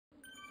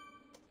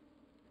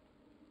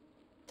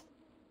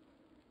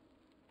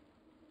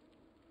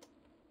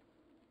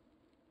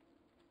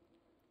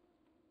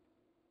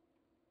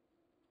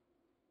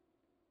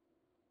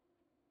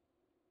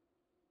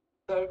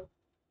So,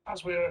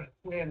 as we're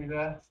nearly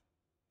there.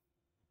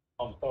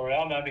 I'm sorry,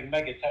 I'm having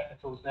mega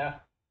technicals now.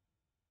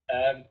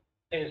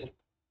 Here's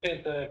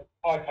the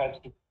iPad's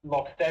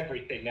lost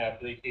everything now,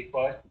 please,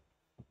 Christ.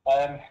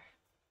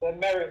 The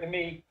merit of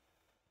me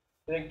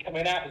then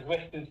coming out as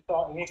West and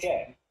starting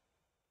again.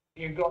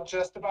 You've got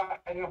just about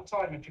enough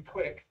time if you're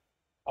quick.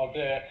 I'll do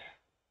it.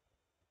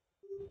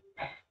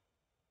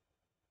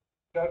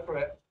 Go for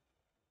it.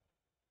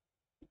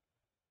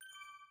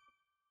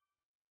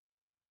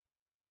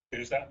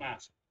 Who's that,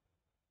 Matt?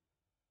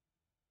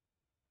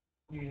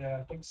 Yeah,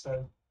 I think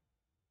so.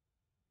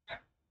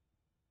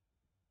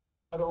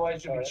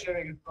 Otherwise, you'll be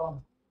cheering it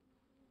on.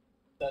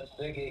 That's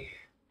Ziggy.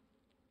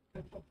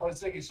 Oh,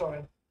 Ziggy,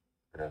 sorry.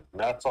 Yeah,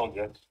 Matt's all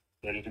good.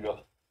 Ready to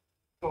go.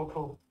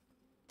 Cool.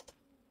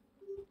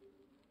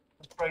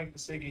 Let's pray for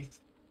Ziggy.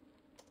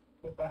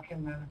 Get back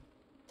in there.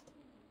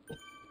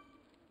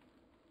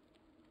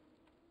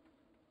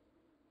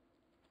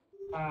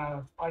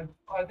 I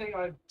think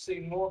I've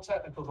seen more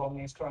technicals on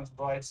these kinds of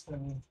rides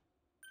than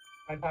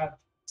I've had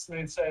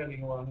smooth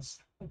sailing ones.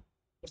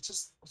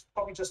 It's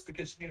probably just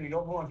because you've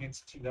got more of you,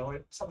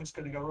 something's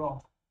going to go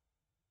wrong.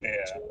 Yeah.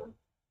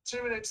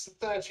 2 minutes and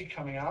 30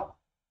 coming up.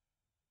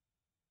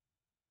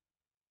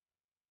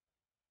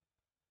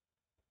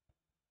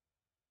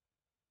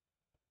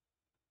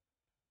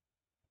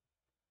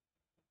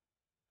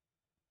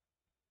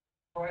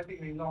 I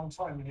think a long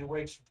time when you're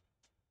waiting.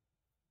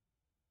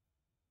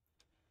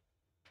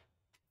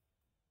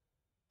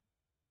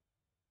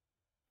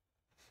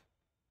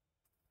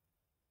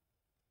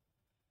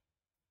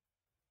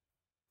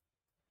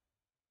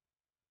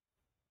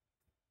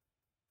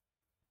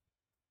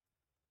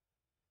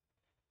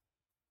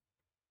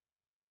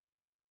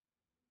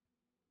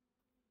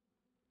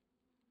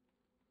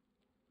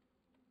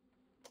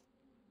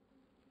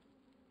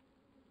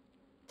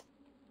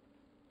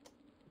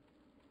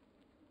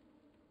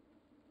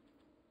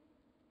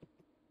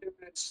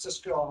 It's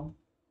just gone.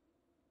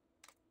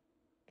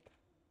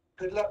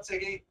 Good luck,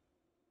 Ziggy.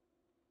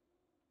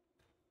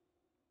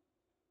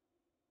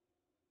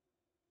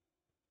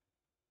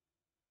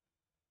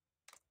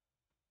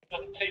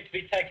 Doesn't seem to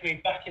be taking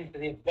me back into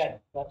the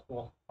event. That's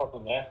the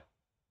problem there.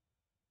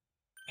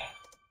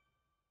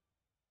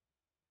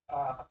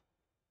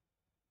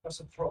 That's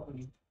a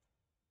problem.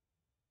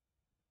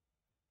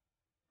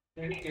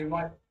 You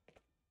might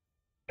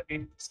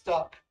be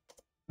stuck,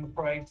 I'm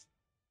afraid.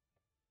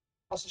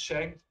 That's a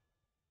shame.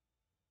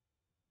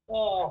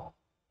 Oh,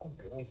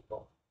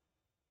 unbelievable.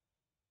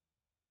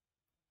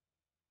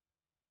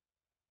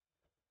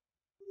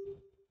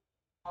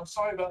 I'm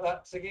sorry about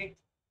that, Ziggy.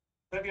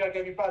 Maybe I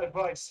gave you bad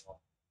advice.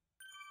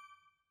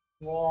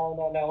 No,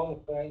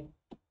 honestly.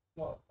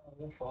 Not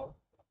your fault.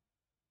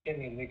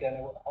 Genuinely don't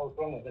know what the hell's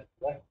wrong with this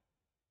today.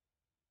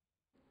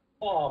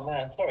 Oh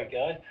man, sorry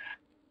guys.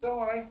 Don't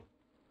worry.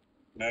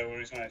 No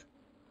worries, mate.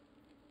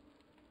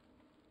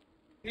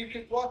 You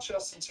could watch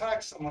us and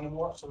tag someone and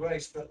watch the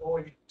race, or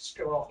you could just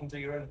go off and do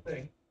your own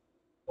thing.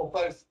 Or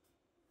both.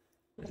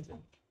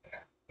 Well,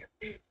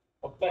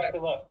 best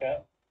of luck,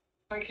 Kat.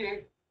 Thank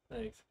you.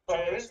 Thanks.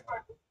 Right,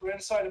 we're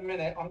inside a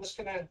minute. I'm just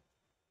going to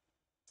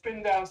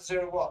spin down to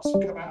 0 watts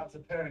and come out of the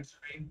pairing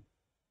screen.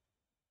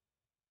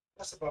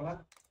 That's a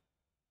bummer.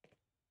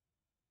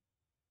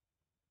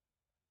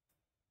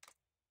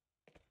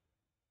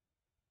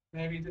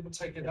 Maybe you didn't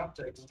take an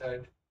update today.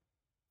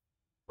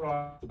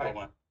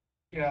 Right.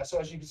 Yeah, so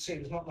as you can see,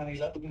 there's not many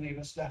of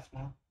us left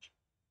now.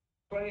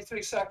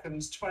 23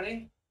 seconds,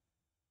 20.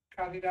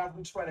 Counting down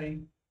from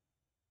 20.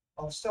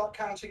 I'll start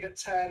counting at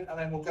 10 and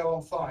then we'll go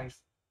on 5.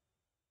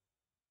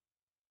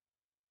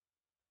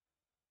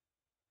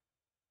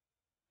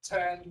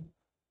 10,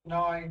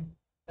 9,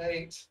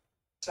 8,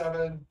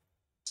 7,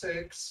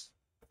 6,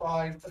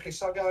 5. Okay,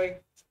 start going.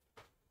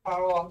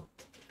 Power on.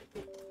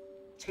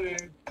 2,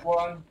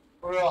 1,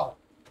 we're up.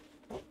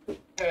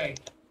 Okay.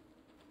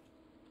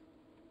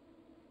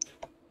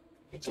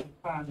 Get some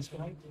fans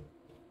going.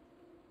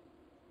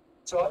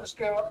 So I'll just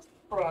go up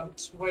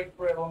front, wait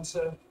for everyone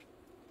to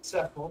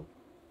settle.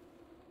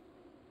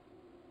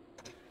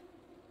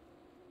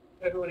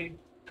 Everybody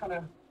kind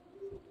of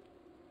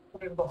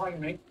come in behind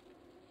me.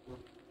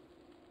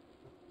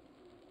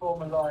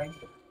 Form a line.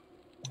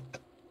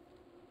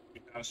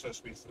 Now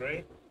supposed to be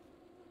 3.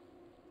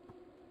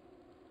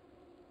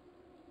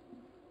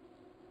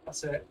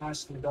 That's it,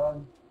 nicely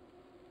done.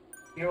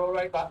 You all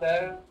right back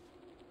there?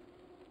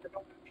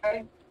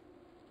 Okay?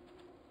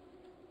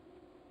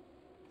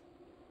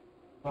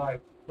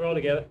 Right. We're all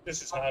together.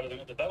 This is harder than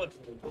at the Bellot.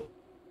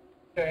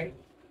 Okay.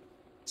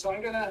 So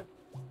I'm gonna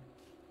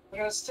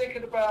stick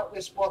at about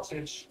this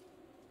wattage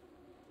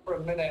for a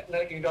minute,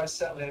 let you guys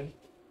settle in.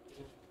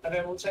 And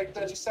then we'll take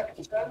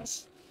 30-second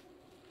turns.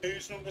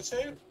 Who's number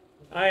 2?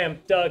 I am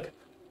Doug.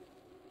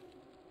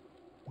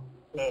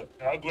 Look,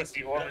 I'll go with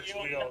the orange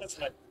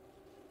wheels.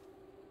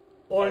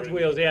 Orange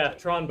wheels, yeah.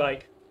 Tron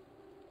bike.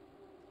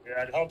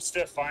 Yeah, I'd hope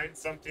Steph finds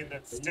something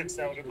that sticks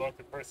out about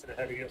the person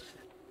ahead of you.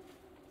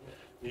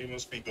 You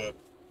must be good.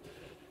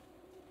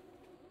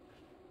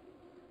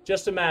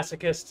 Just a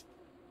masochist.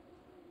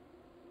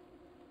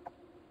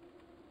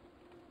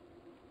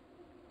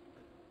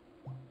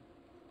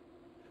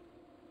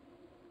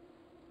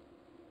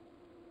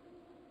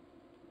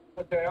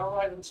 Okay, I'll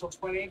ride until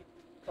 20,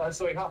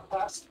 sorry, half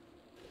past.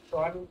 So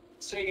I'm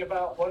seeing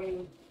about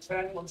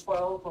 1:10,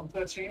 1:12,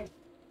 1:13.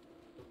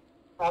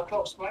 Our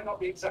clocks might not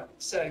be exactly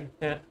the same.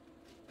 Yeah.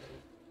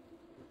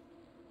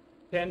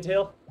 10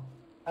 till?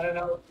 I don't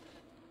know.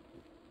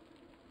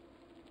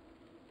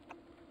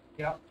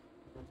 Yeah.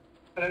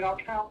 And then I'll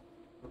count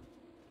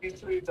you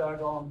through,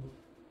 Doug, on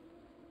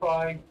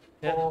 5,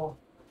 Yeah. 4,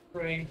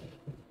 3,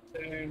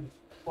 2,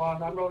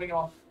 1. I'm rolling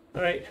off.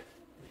 All right.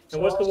 So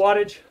And what's the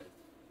wattage?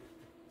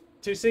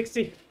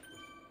 260?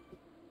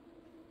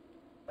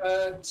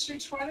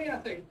 220, I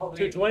think, probably.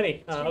 220.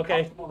 It's Okay.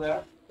 comfortable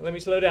there. Let me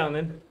slow down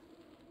then.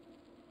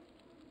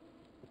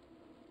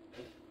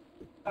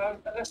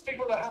 Unless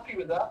people are happy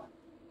with that.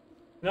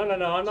 No, I'm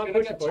not It's gonna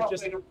pushing get for it. tough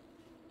Just later.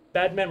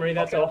 bad memory,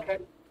 that's all. Okay.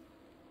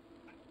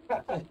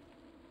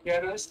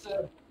 Yeah, no, this is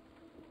the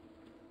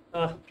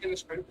Uh,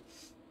 Guinness group.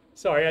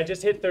 sorry, I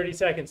just hit 30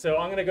 seconds, so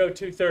I'm going to go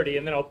 230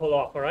 and then I'll pull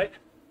off, all right?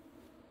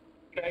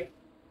 Okay.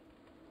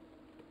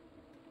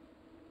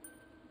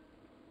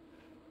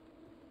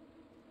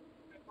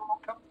 Everyone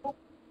comfortable?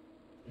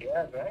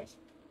 Yeah, right.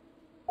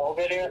 All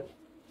good here?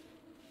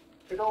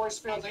 It always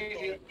feels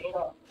easier.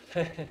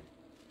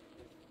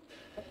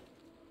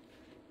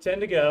 10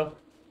 to go.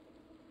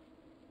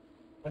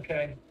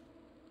 Okay.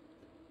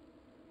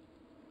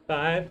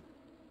 5,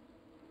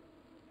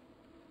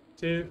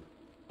 2,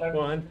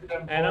 1,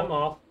 and I'm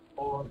off.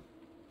 4.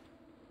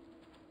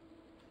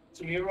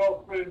 So you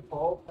roll through,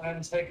 Paul,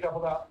 and take up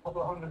about a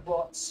couple of 100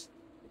 watts.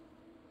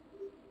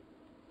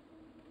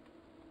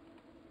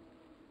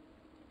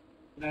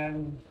 And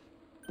then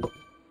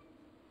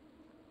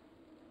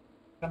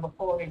number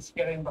 4 needs to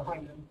get in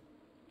behind him.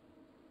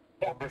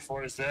 Number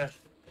 4 is there.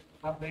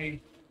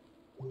 Lovely.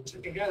 It's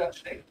looking good,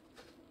 actually.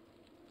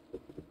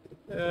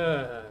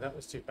 That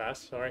was too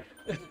fast, sorry.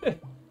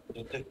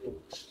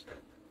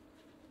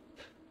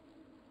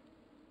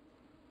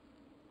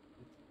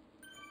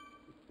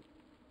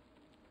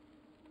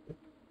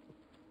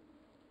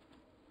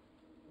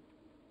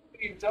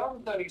 You've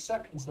done 30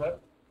 seconds, though.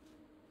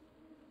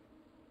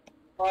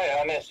 Oh yeah,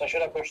 I missed. I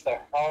should have pushed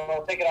there.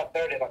 I'll take it at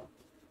 30 then.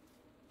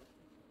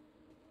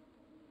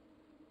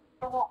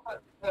 Come on,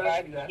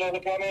 Right, there. slowly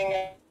coming,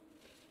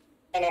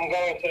 and I'm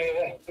going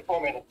to the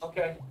 4 minutes.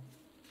 Okay.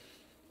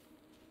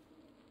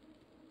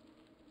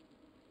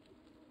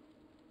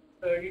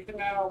 So you can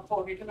now,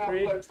 Paul, you can now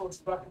 3. float towards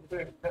the back of the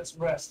boot, get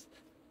some rest.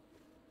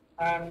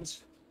 And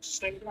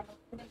stay down.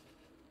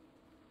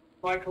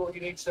 Michael,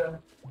 you need to,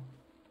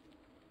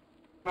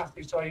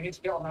 Matthew, sorry, you need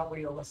to get on that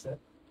wheel, that's it.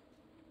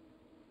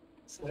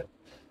 That's it.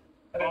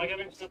 And Oh, then, I get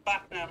into the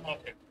back now, okay.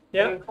 and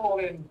Yeah. then fall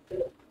in.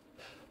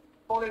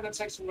 Fall in and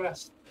take some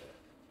rest.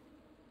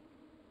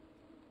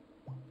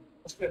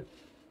 That's good.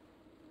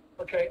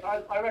 Okay,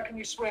 I reckon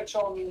you switch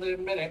on in a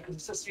minute because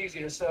it's just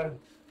easier, so.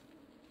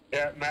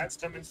 Yeah, Matt's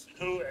coming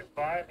through at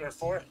 5 or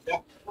 4.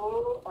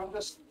 Oh, I'm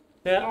just,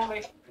 Yeah.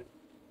 normally,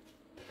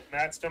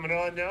 Matt's coming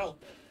on now.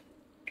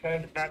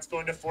 okay, Matt's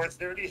going to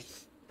 4:30.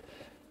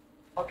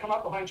 I'll come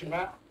up behind you,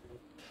 Matt.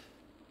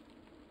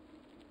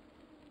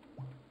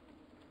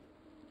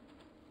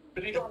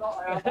 But you don't know,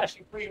 I'm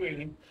actually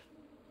freewheeling.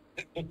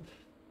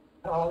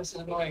 Oh, this is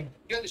annoying.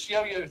 You got this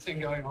yo-yo thing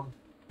going on.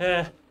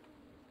 Yeah.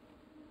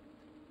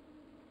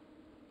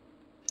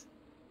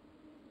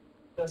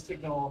 Just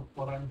ignore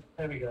what I'm,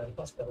 there we go,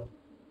 that's better.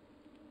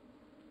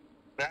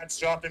 Matt's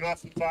dropping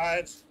off in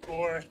 5,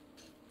 4,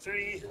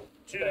 3,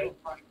 2, Okay,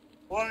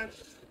 1.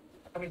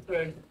 coming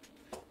through.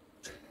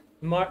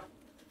 Mark.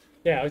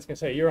 Yeah, I was going to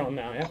say, you're on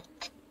now, yeah?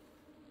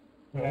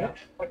 All Yeah, right.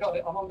 I got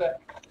it, I'm on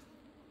deck.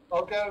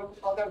 I'll go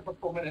for a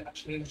full minute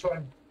actually and try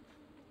and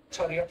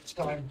tidy up the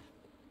time.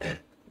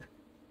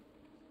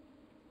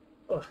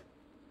 Ugh.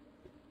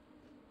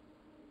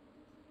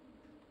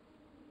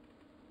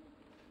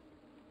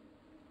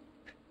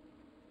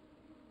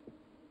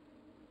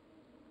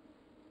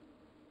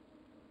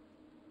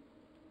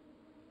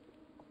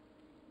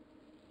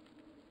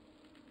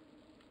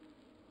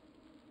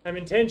 I'm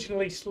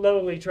intentionally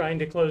slowly trying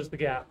to close the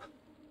gap.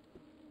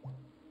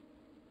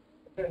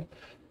 Okay,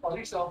 at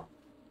least I'll,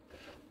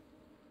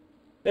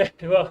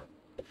 Well,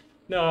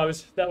 no,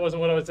 that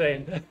wasn't what I was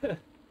saying.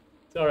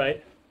 It's all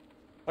right.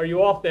 Are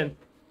you off then?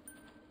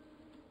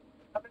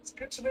 it's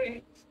good to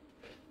me.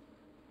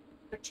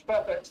 Picture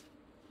perfect.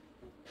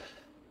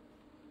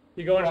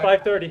 You going Right.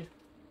 5:30?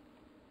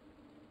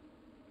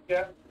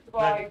 Yeah,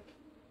 Right. 5,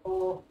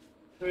 4,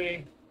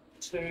 3,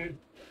 2,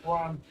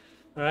 1,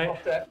 All right.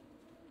 off deck.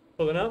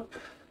 Pulling up.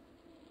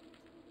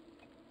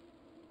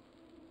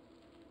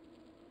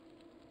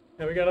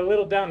 Now we got a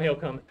little downhill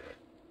coming.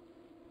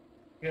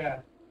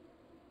 Yeah.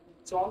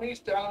 So on these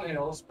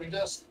downhills, we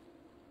just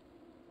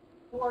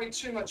don't worry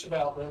too much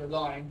about the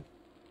line.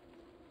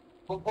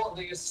 The important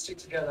thing is to stick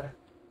together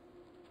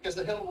because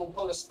the hill will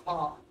pull us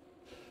apart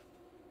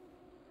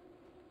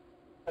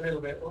a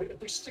little bit. If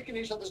we stick in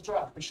each other's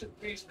draft, we should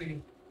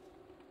reasonably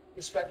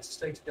expect to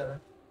stay together.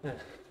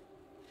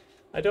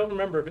 I don't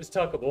remember if it's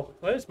tuckable.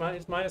 Well, it's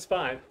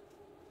 -5.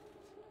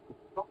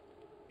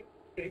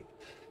 Okay.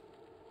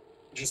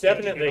 Just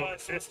Definitely. keep it on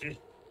 50.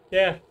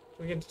 Yeah,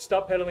 We can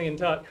stop pedaling and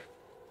tuck.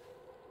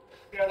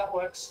 Yeah, that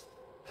works.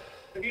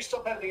 If you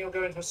stop pedaling, you'll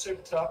go into a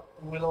super tuck,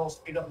 and we'll all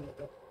speed up a little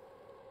bit.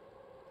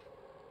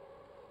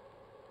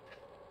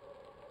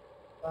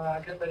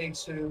 Get ready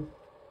to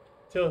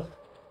Till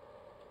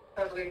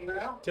pedaling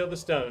now. the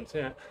stones,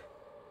 yeah.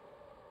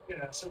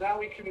 Yeah, so now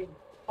we can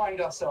find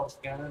ourselves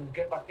again and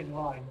get back in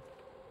line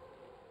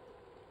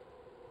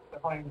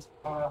behind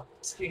our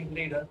esteemed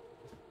leader.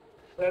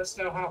 Let us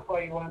know how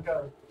far you want to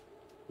go.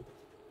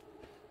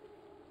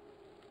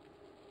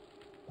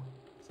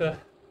 So,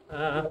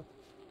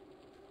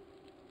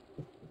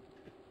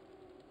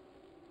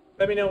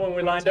 let me know when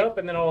we're lined up,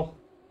 and then I'll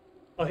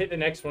hit the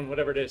next one,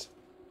 whatever it is.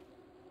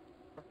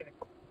 Okay.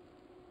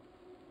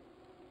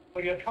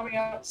 Well, you're coming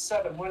out at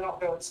 7. Why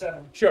not go at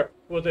 7? Sure,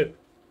 we'll do.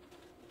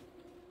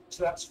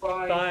 So that's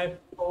 5, 5.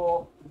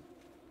 4.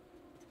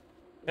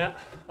 Yeah.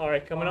 All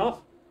right, coming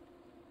off.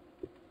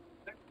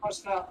 Next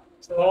person up.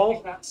 So Paul? I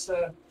think that's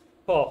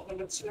Paul.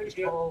 number 2.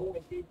 Yeah.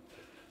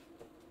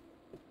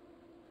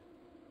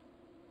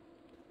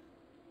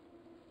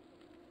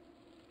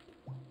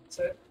 That's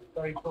it.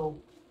 Very cool.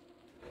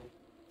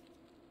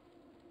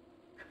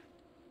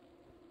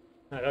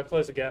 All right, I'll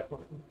close the gap.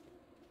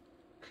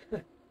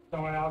 Don't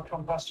worry, I'll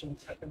come past you in a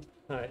second.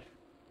 All right.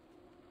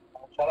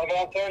 Shall I go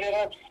on 30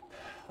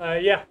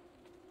 then? Yeah.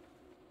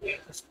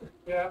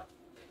 Yeah,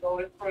 roll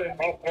it through.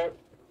 Okay.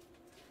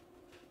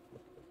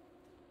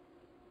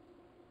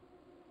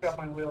 Got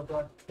my wheel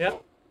drive. Yeah.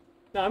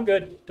 No, I'm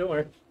good. Don't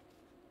worry.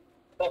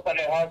 Not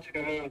very hard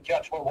to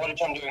judge what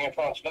wattage I'm doing in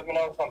front. Let me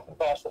know if I'm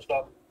fast or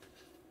slow.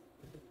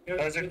 You're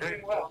Those are doing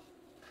great. well.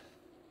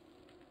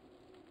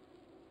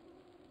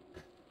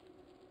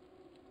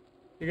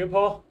 You good,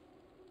 Paul?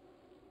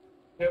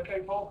 You okay,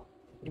 Paul?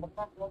 I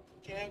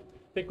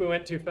think we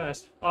went too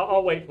fast.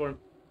 I'll wait for him.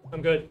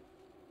 I'm good.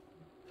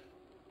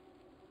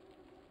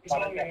 He's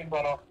on you.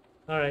 All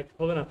right,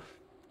 holding up.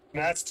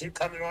 Matt's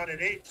coming on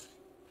at 8.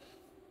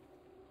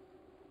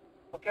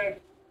 Okay.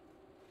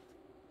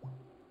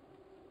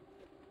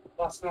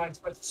 Last night,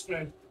 but it's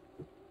smooth.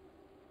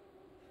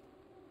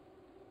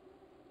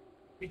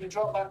 You can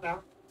drop that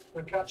now.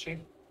 We're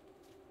catching.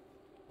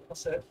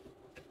 That's it.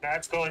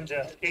 Matt's going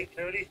to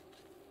 8:30.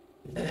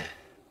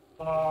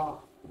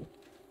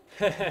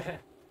 That's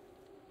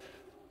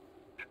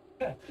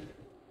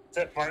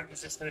it.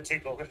 Martin's just going to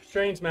take over.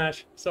 Train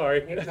smash.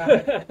 Sorry.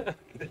 Matt's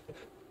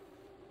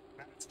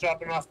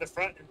dropping off the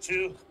front in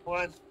 2,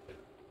 1.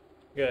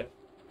 Good.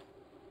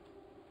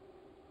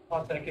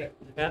 I'll take it.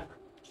 Yeah.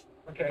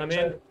 Okay. I'm so,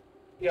 in.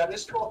 Yeah,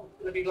 this course is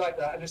going to be like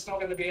that, and it's not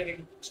going to be any.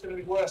 It's going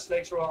to be worse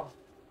later on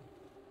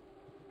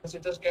because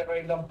it does get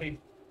very lumpy.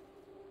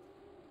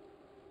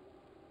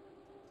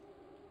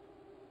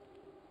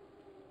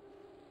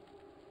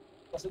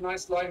 That's a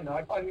nice line now.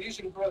 I'm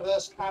using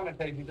reverse camera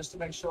occasionally just to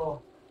make sure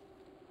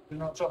you're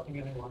not dropping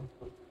anyone.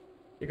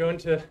 You're going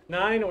to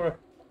 9 or?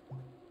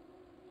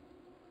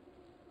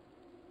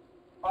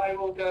 I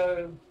will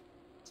go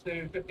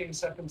to 15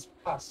 seconds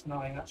past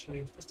 9,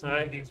 actually, just to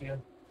make it easier.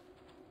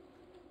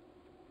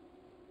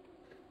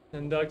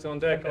 And Doug's on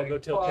deck. I'll go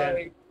till 5,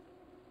 10.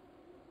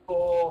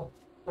 4,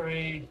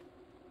 3,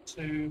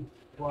 2,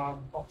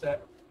 1, off deck.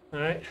 All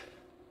right.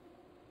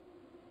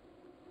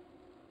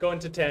 Going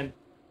to 10.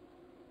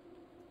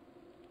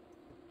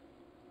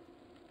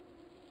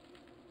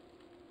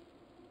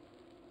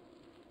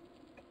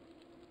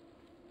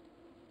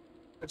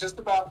 We're just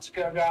about to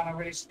go down a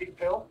really steep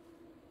hill.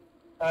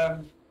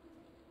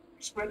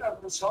 Sprint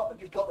over the top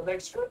if you've got the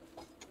legs for it,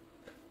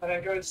 and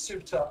then go into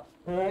super top.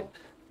 All right.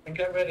 And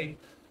get ready.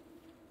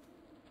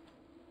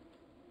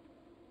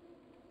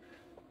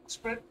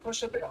 Sprint,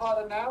 push a bit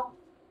harder now.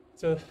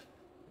 So,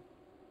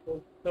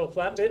 little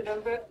flat bit. A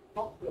little bit.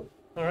 Not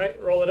All right,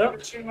 roll it up.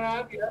 too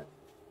mad, yeah.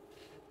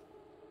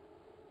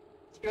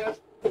 It's good.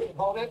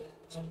 Hold it.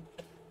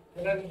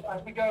 And then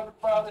as we go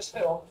around this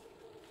hill,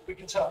 we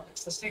can tuck.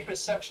 It's the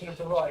steepest section of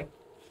the ride.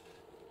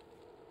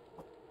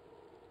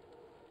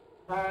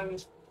 And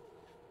as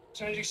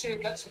soon as you see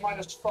it gets to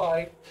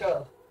 -5,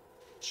 go.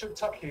 Should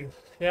tuck you.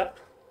 Yeah.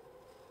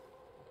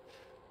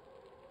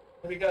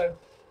 Here we go.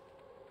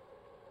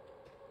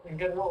 We can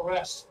get a little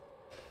rest.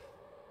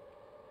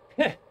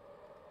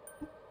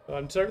 Well,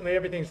 I'm certainly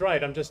everything's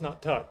right. I'm just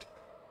not tucked.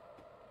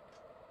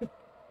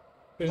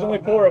 There's only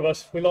 4 of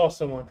us. We lost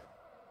someone.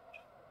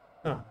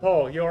 Huh.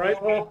 Paul, you all right,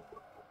 Paul?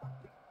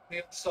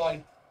 The other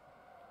side.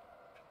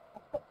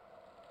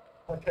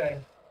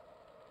 Okay.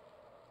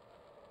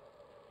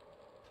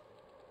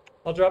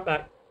 I'll drop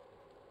back.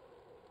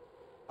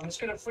 I'm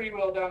just going to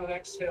freewheel down the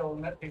next hill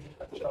and let people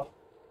catch up.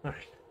 All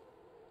right.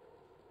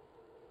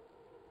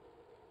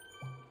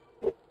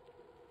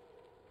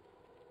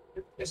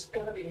 It's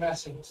going to be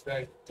messy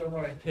today. Don't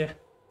worry. Yeah.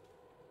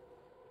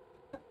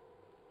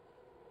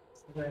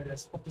 There it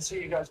is. I can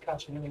see you guys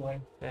catching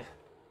anyway. Yeah.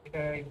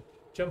 Okay.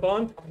 Jump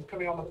on. I'm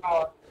coming on the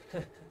power.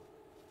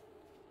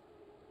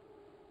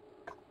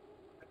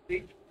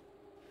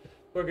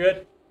 We're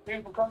good.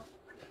 Beautiful car.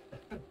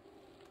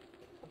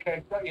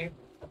 Okay, got you.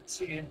 I can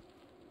see you.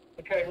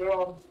 Okay, we're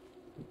on.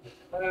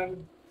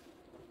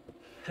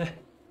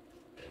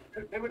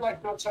 They would like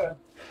your turn.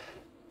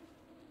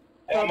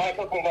 Yeah,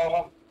 Michael can go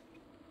on.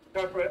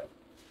 Go for it.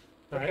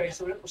 All Okay, right.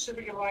 so we'll see if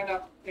we can line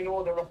up in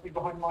order roughly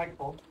behind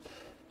Michael.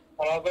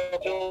 And I'll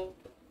go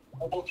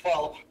till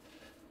 12.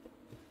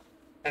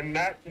 And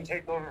Matt can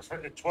take over for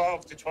the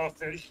 12 to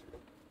 12:30.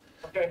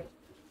 Okay.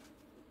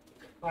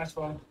 Nice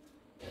one.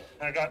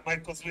 I got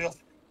Michael's wheel.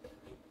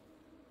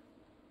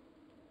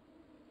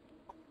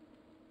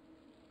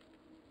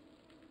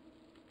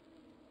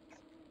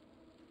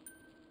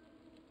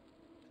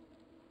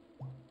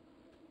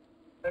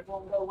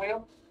 Everyone go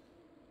wheel?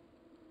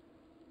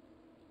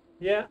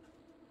 Yeah.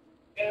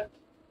 Yeah.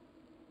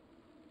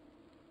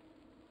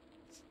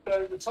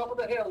 So the top of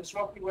the hill is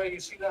roughly where you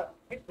see that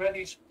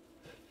reddish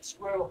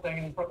squirrel thing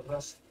in front of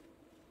us.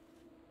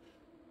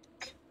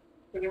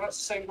 Pretty much the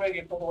same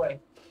gradient all the way.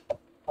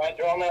 Right,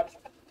 you're on that.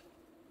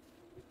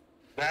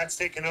 Matt's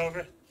taking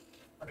over.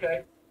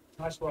 Okay,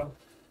 nice one.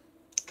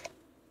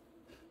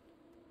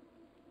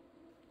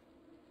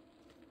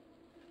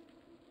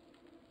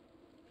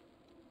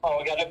 Oh,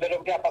 we got a bit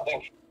of gap, I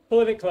think.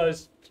 Pulling it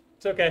close.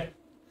 It's okay.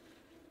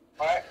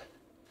 All right.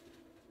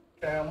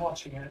 Okay, I'm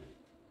watching it.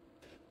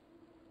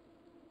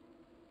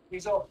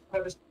 He's off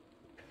ever so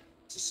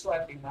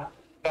slightly, Matt.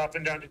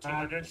 Dropping down to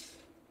 200.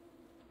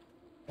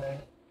 Okay.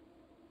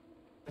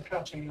 We're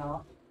catching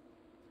now.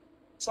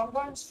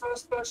 Sometimes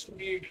first-person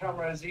view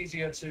camera is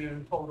easier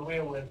to hold the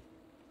wheel with.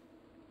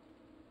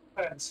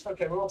 Depends.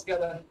 Okay, we're all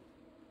together.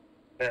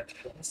 Yeah.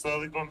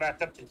 Slowly going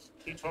back up to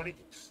 220.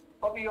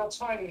 Probably your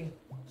timing.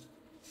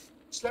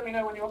 Just let me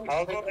know when you want me to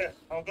I'll take it.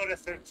 I'll go to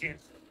 13.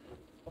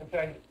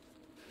 Okay.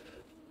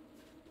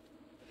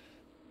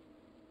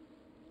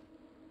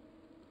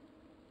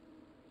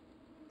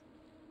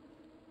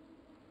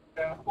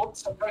 Yeah,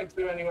 once I'm going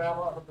through anyway, I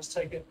might just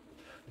take it.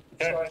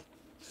 Okay. Sorry.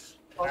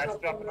 I'll Matt's do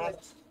a dropping 4 off.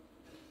 minute.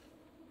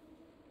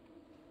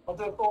 I'll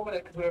do a 4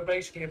 minute because we're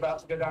basically about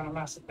to go down a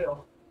massive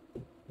hill.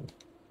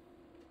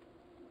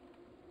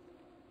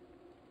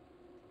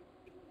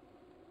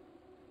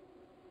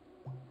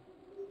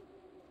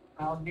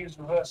 I'll use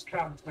reverse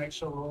cam to make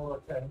sure we're all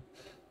okay.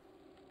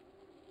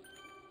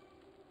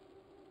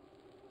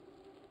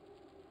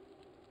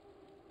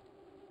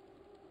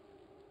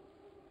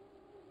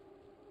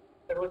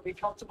 Everyone be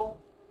comfortable?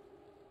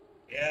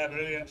 Yeah,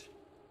 brilliant.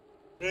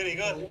 Really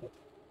good.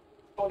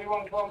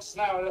 41 kilometers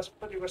an hour, that's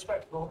pretty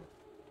respectable.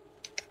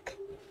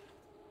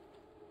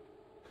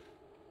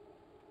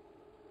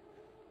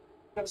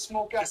 Got a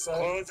small gap Just though.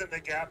 closing the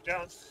gap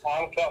down.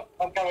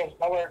 I'm coming.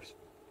 That works.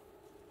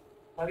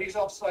 Now these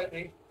off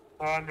slightly.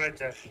 Oh, I'm right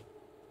there.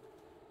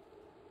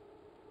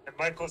 And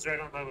Michael's right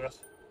on my wheel.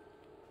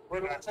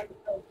 We're going to take it.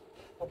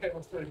 Okay,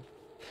 we're through.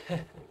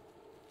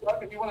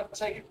 Right, if you want to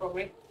take it from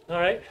me. All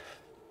right.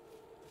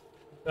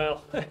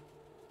 Well, I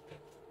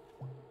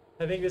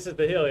think this is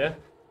the hill, yeah?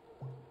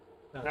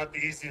 Not the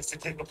easiest to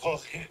take a pull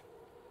here.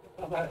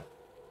 I I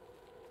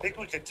think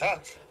we could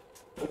talk.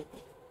 we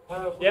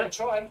Yeah. can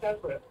try and go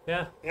for it.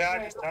 Yeah. Yeah,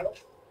 I just talk.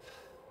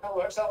 That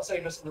works, that'll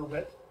save us a little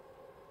bit.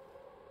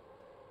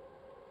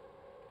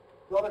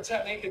 A lot of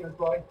technique in this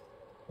fly.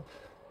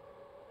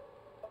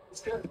 It's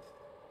good.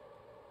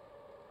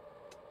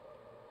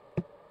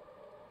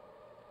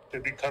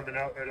 Could be coming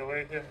out right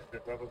away here.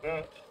 Good level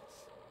up.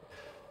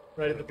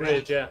 Right at the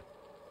bridge, yeah.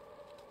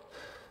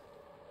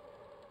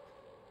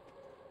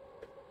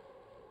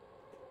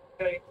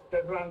 Okay, go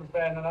around the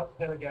bend and up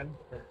the hill again.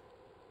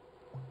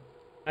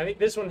 I think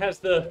this one has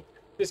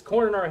this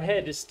corner in our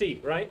head is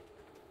steep, right?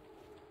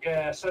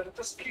 Yeah, so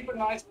just keep a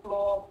nice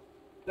blob.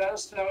 Let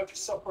us know if you're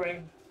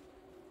suffering.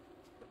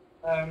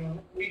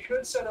 We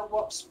could set a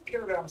watts per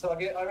kilogram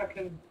target. I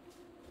reckon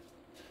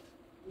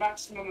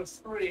maximum of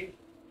 3,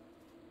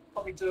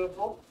 probably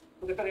doable.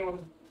 But if anyone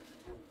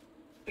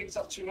thinks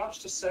that's too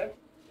much, just say.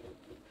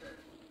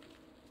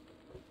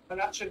 And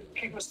that should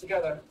keep us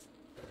together.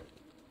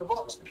 The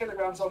watts per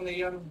kilogram's on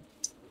the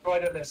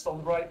rider list on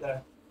the right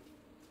there.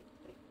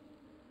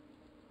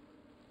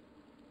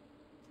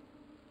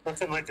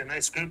 Looking like a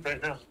nice group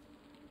right now.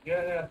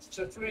 Yeah, yeah.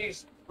 So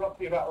 3's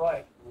roughly about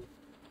right.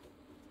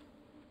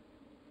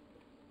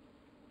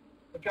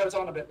 It goes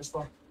on a bit this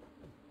one.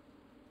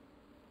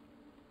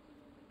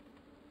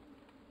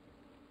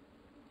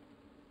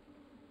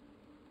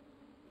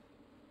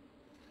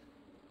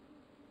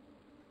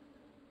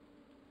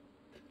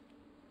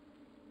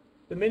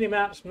 The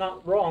mini-map's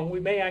not wrong. We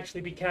may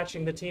actually be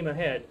catching the team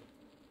ahead.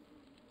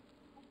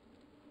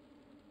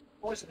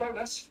 Always a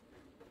bonus.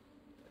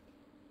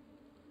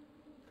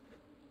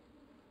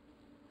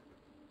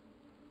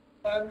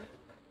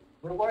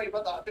 We'll worry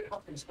about that if it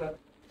happens, but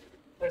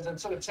there's a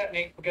sort of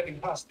technique for getting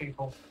past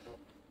people.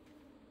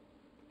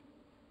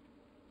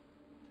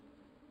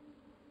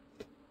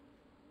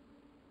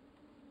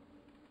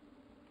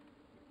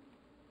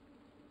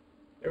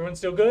 Everyone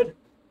still good?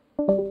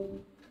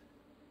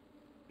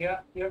 Yeah,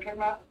 you okay,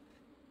 Matt?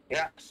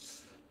 Yeah,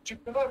 Do you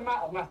prefer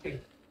Matt or Matthew?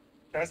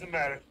 doesn't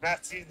matter.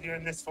 Matt's easier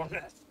in this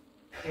format.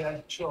 Yeah,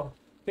 sure.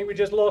 I think we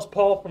just lost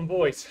Paul from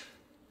voice.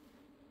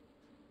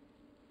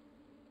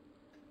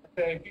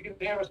 Okay, if you can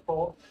hear us,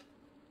 Paul.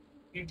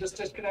 you just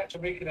disconnect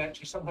and reconnect,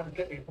 you sometimes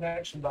get your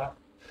connection back.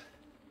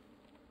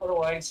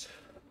 Otherwise,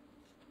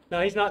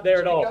 No, he's not there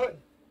at keep all. going.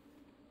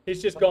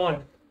 He's just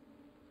gone.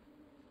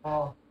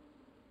 Oh.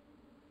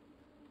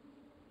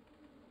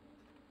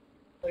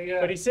 So, yeah.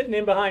 But he's sitting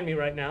in behind me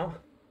right now.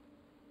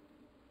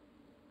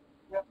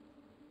 Yep.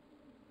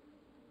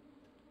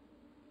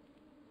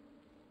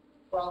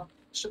 Well,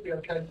 should be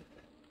okay.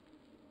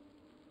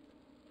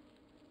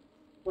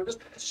 We'll just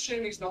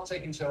assume he's not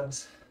taking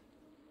turns.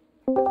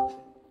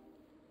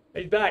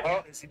 He's back.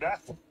 Oh, is he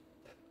back?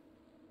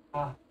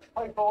 Hi,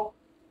 Paul.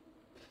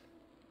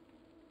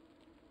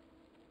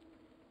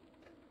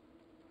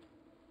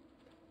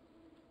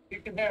 You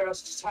can hear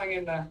us, just hang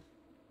in there.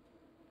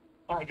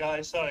 Hi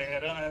guys, sorry, I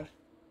don't know.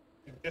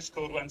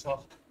 Discord went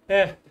off.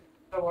 Yeah.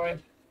 Don't worry.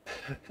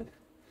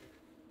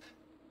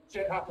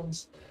 Shit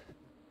happens.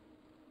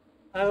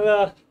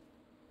 I'll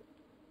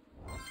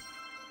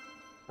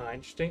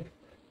interesting.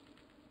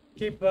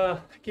 Keep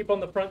on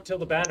the front till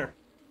the banner.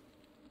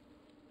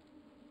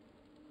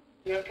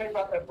 You okay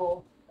back there,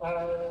 Paul? Yeah,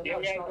 no,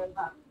 it's yeah. not.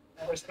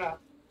 No, it's not.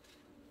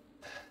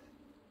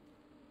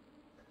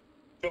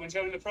 Do you want me to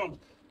go in the front?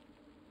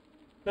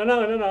 No,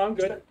 I'm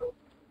good.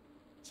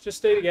 Let's just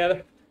stay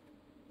together.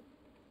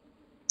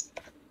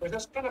 We're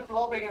just kind of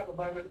blobbing at the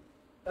moment.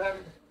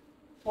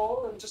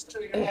 Paul, and just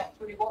doing about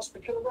 3 watts per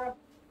kilogram.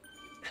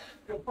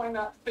 You'll find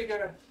that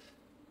figure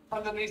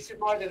underneath your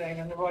rider name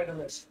and the rider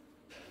list.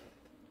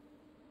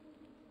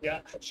 Yeah.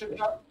 It should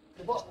have,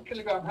 the watts per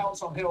kilogram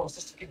helps on hills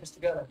just to keep us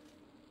together.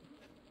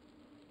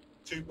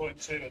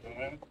 2.2 at the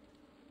moment.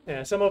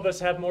 Yeah, some of us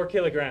have more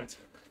kilograms.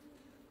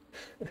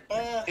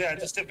 Yeah,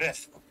 just a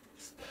bit.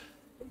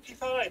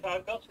 55,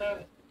 I've got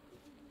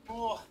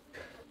more,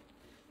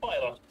 quite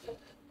a lot.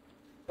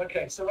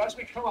 Okay, so as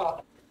we come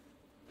up,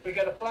 we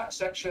get a flat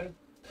section,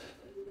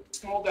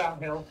 small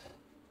downhill,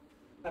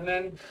 and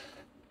then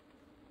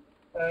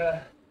a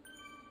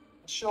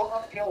short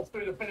uphill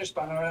through the finish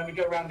banner, and then we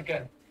go around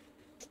again.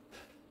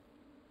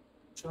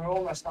 So we're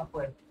almost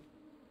halfway.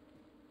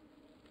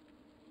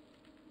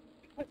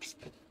 Oh,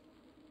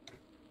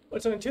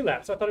 it's only 2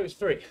 laps. I thought it was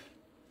 3.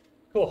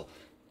 Cool.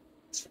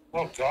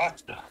 Oh,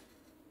 God.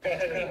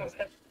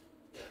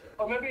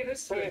 Oh, maybe it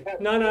is 3.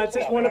 No, it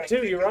says 1 up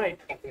 2. You're right.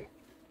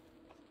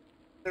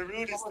 The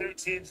route is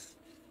 13.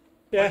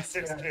 Yeah.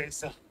 6K,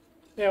 so.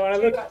 Yeah. When I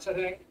 2 look. laps, I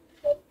think.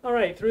 All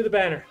right, through the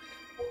banner.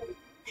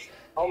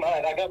 Oh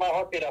man, I got my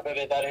heart beat up a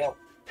bit that hill.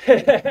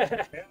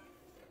 Okay,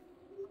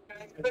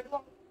 big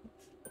one.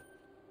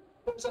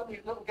 Close up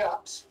these little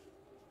gaps.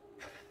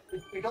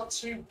 We got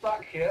 2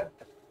 back here.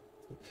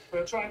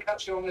 We'll try and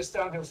catch you on this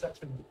downhill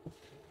section.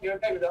 You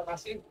okay with that,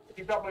 Matthew? If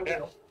you grab my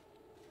wheel,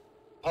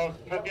 I'll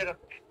get up.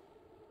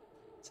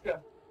 let's go.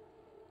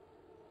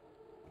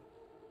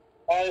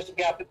 There's a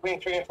gap between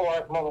 3 and 4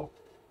 at the moment.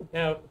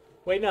 Now,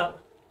 waiting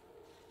up.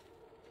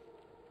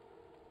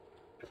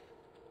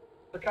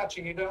 We're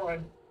catching you, don't worry.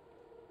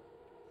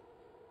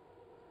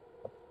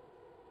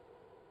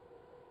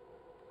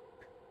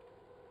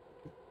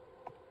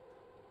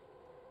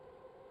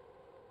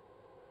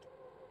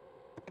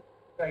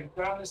 Okay,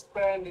 round this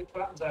bend, it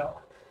flattens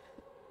out.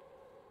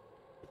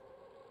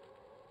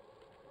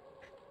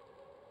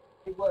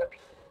 Good work.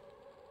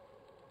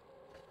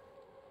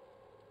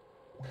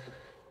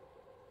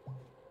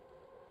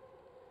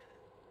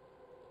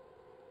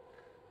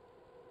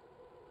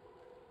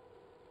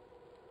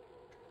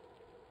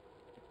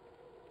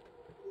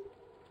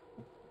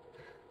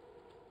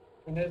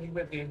 We're nearly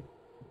with you.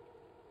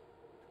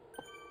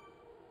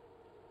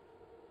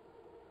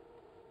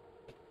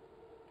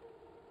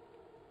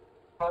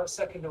 About a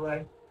second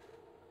away.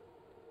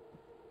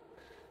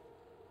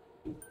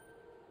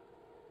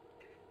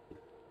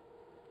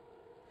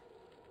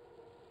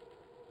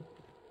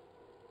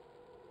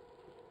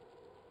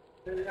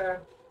 There we go.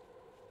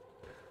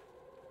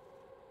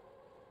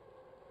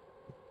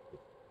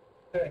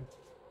 Okay.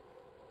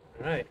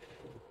 All right.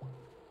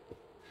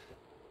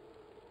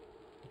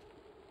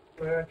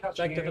 We're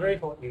catching Back to you. 3.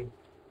 Caught you.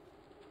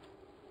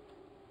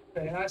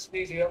 Okay, nice and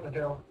easy up the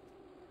hill.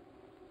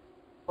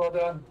 Well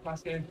done,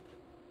 Matthew.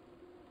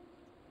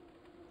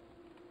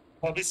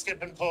 I'll be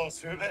skipping Paul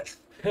through it.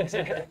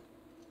 Okay.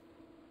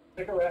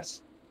 Take a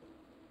rest.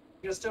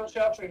 You're still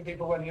sheltering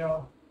people when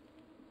you're,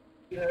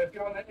 if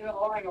you're in a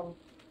line on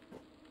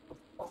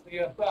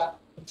the flat,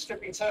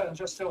 skipping turns,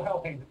 you're still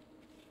helping.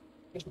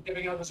 Just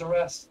giving others a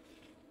rest.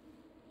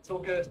 It's all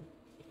good.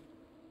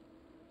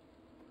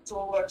 It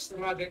all works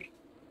through magic.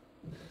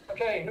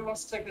 Okay, who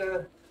wants to take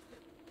a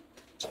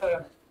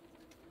turn?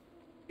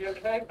 You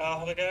okay?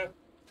 I'll have a go.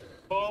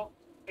 Paul,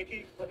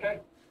 Vicky,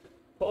 Okay.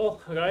 Paul,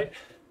 all right.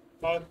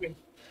 I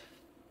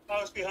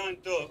was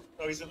behind Doug.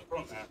 Oh, he's at the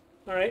front now.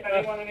 All right.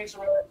 Anyone who needs a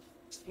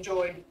rest,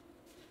 enjoy.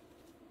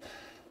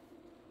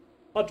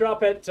 I'll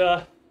drop it.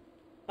 Oh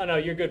no,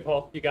 you're good,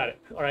 Paul. You got it.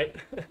 All right.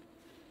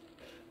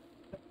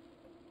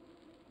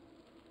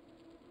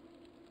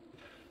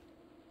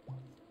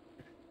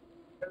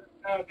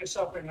 Now you're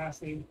suffering,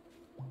 Matthew.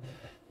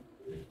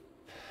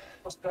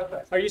 What's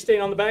perfect? Are you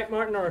staying on the back,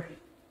 Martin, or?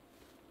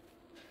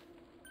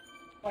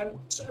 I'm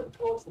sort of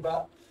close to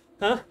that.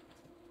 Huh?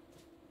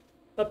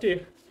 Up to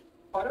you.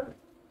 Pardon?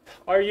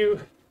 Are you?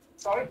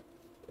 Sorry?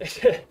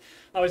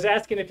 I was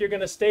asking if you're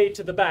going to stay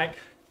to the back,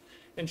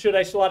 and should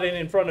I slot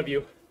in front of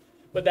you?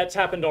 But that's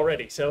happened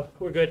already, so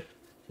we're good.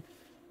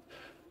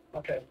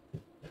 Okay.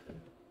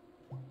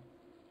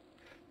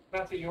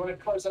 Matthew, you want to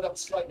close that up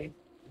slightly?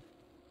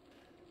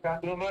 Okay.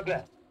 No, my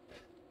bad.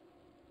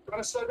 You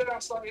want to slow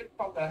down slightly at the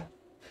front there?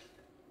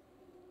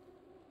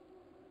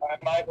 All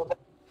right, Michael.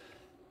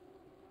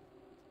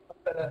 That's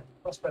better.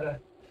 That's better.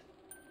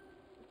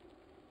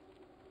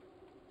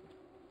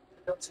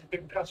 Got some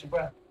big catch your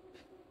breath.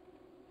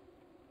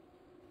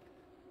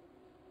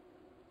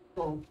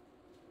 Cool.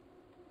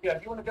 Yeah,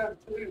 if you want to go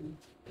through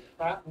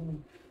that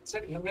and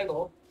sit in the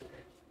middle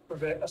for a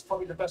bit, that's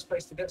probably the best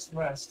place to get some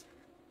rest.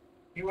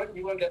 You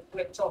won't get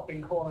flipped off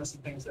in corners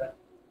and things there.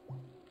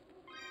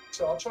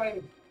 So I'll try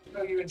and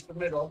throw you into the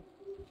middle.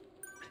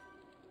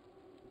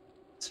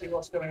 See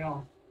what's going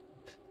on.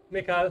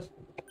 Mikhail.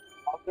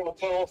 I'll do a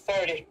total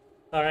 30.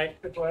 All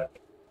right. Good work.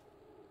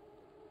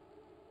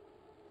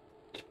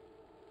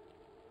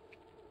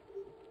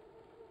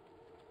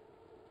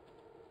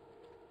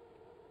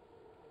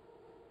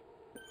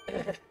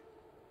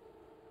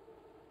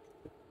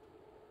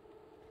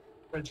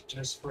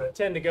 Bridges for it.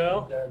 10 to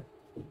go. There.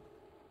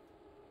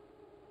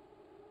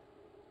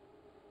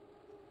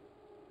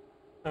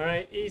 All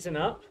right, easing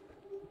up.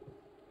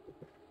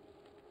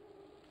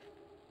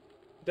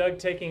 Doug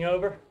taking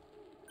over.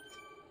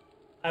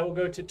 I will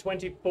go to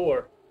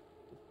 24.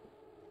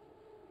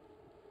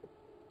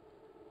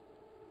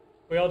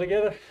 We all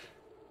together?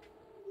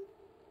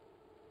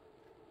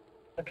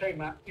 Okay,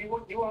 Matt. You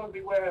want to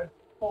be where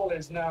Paul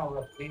is now,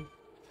 roughly.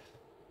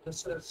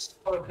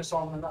 Just focus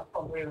on that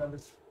front wheel and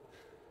just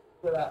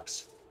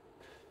relax.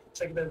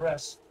 Take a bit of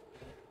rest.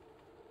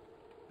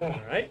 All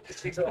right.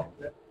 Just ease off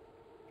a bit.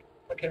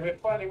 Okay, we're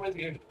finally with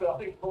you, but I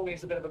think Paul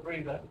needs a bit of a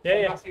breather. Yeah,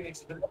 yeah. Matthew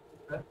needs a bit of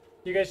a breather.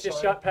 You guys just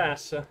Sorry. shot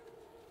past, so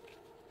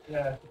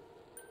Yeah.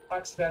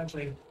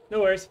 Accidentally.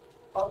 no worries.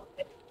 I'll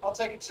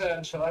take a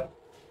turn, shall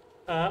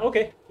I?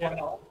 Okay. Why Yeah.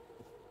 not?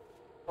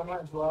 I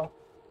might as well.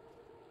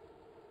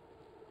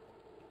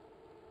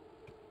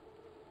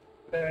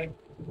 Okay.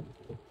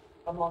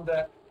 I'm on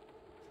deck.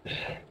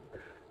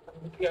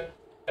 Yeah,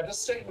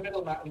 just sit in the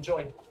middle, Matt.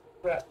 Enjoy.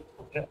 Rest.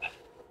 Yeah.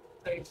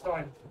 Take your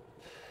time.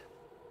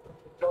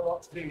 Got a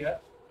lot to do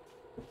yet.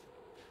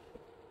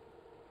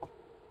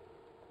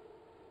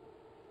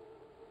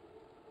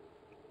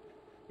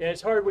 Yeah,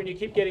 it's hard when you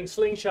keep getting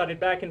slingshotted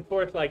back and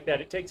forth like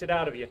that. It takes it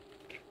out of you.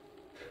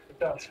 It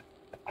does.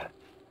 Look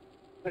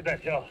at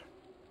that hill.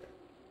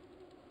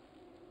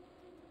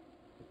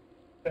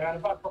 Okay,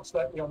 and back up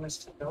slightly on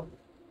this hill.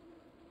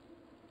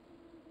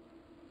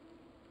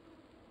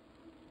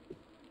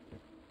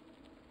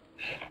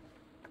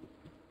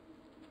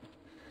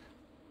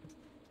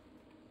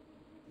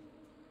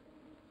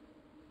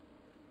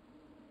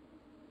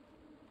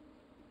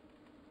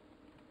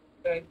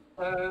 Okay,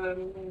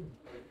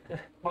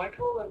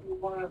 Michael, if you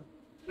want to,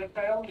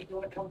 Mikhail, if you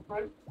want to come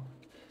through,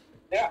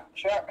 Yeah,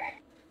 sure.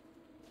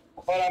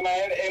 What am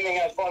I aiming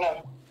at for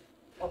now?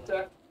 up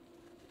there.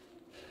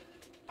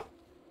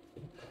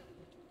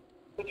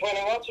 The 20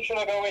 watts, or should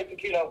I go 80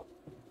 kilo?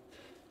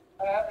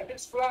 If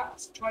it's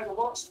flat, try the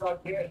watt strike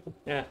here.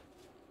 Yeah.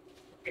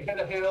 You hit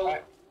a hill,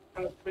 Right.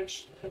 kind of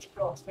pitch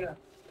across, yeah.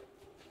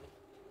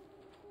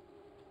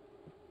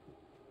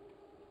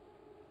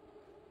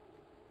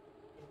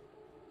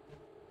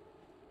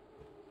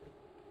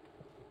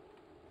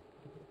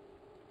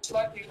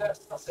 Slightly less,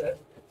 that's it.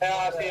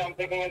 Yeah, I see I'm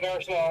picking a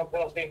very slow.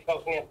 I'll see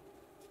closing in.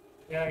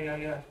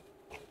 Yeah.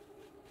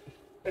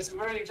 It's a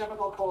really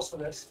difficult course for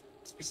this,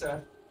 to be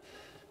said.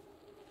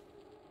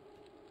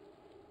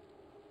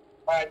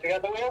 All right, you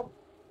got the wheel?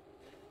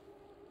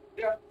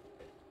 Yeah,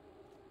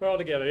 We're all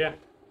together, yeah.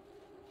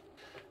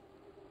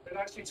 they're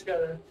nicely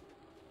together.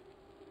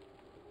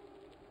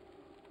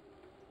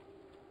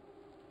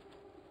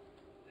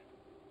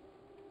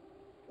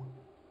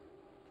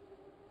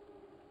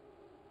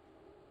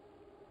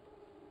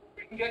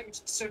 We can get you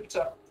souped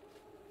up,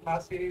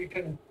 Matthew. You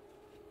can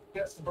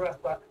get some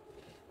breath back.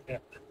 Yeah.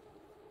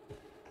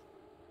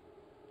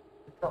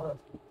 Cover.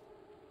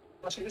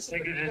 Actually, this is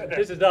Think it pretty is good.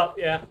 better. This is up,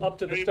 yeah, up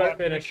to the 3 start watts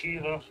per finish.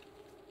 kilo.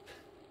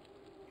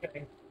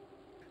 Okay.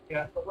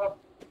 Yeah, but roughly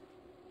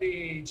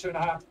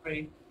 2.5,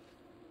 3.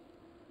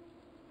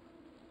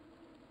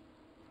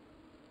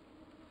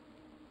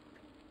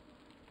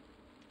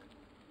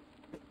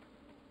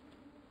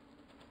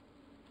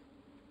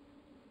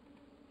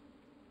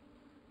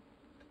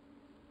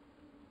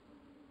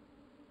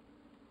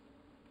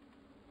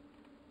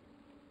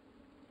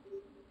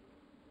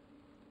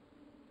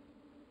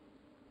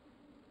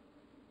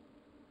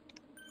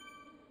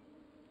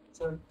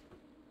 So,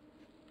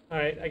 All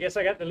right, I guess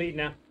I got the lead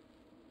now.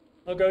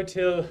 I'll go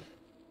till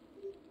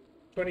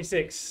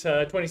 26,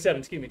 27,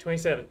 excuse me,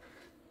 27.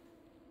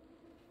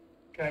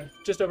 okay.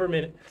 Just over a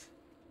minute.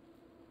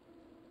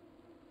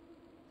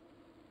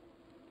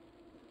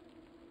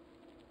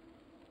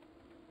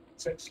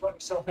 So it's like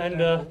yourself in And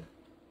there.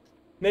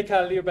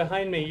 Mikhail, you're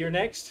behind me. You're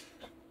next.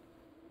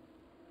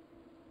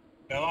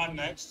 No, I'm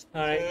next.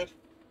 All right. Third.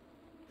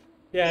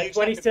 Yeah, You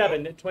 27.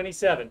 second, At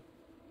 27.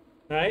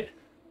 All right.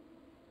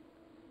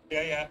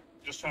 Yeah.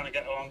 Just trying to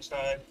get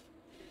alongside.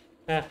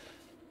 And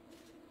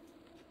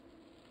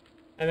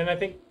then I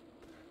think.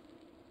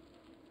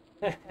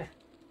 That's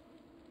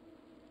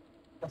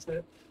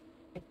it.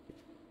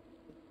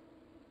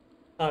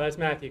 Oh, that's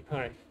Matthew. All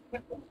right.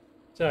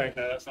 Sorry.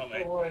 No, that's not me.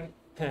 Don't worry.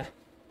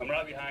 I'm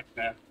right behind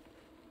you now.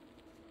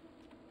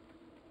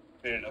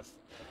 Fair enough.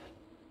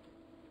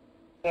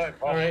 Sorry,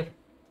 All right.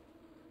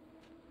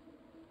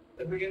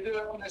 If we can do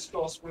it on this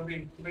course, we'll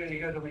be really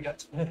good when we get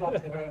to the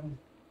flatter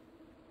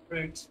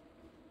route.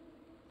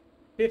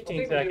 I 15 think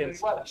we do really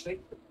seconds. well, actually.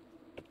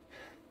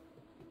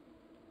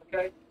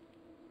 Okay.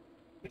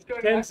 Who's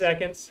going 10 next?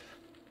 seconds.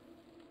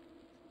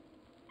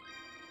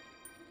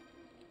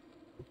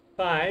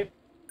 5.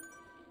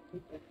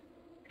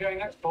 Going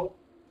next, Paul.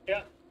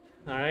 Yeah.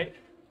 All right.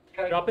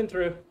 Okay. Dropping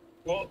through.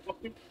 What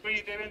were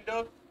you doing,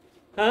 Doug?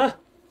 Huh?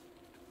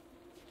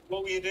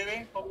 What were you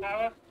doing? What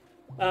power?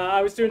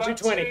 I was doing About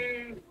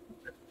 220,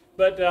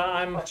 but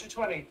I'm,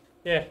 220.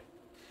 yeah,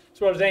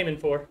 that's what I was aiming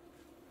for.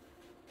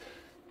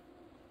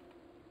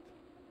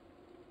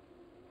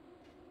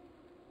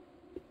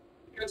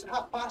 Go to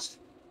half past.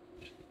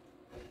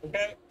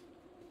 Okay.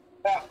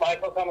 Yeah,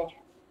 Michael, coming.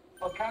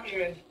 I'll count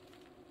you in.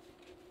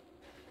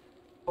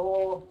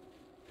 4,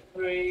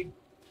 3,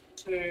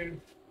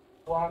 2,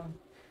 1.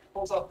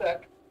 Pulls off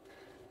deck.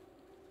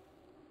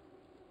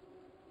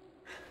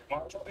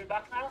 Want to drop me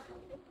back now?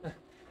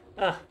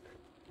 Ah,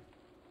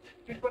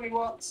 220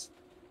 watts.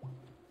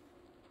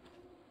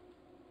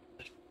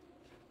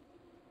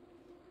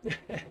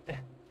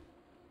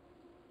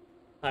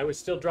 I was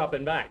still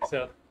dropping back,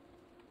 so.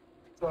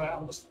 Sorry,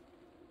 I'm just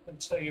going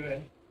to tell you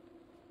in.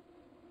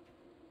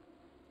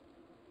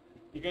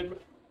 You good?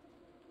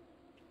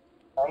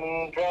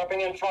 I'm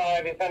dropping in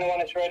 5 if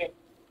anyone is ready.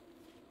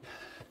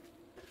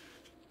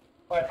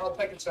 Right, I'll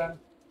take a turn.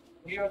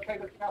 Are you okay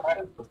looking out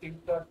for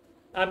the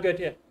I'm good,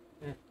 yeah.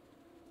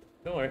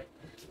 Don't worry.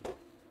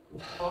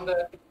 on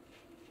the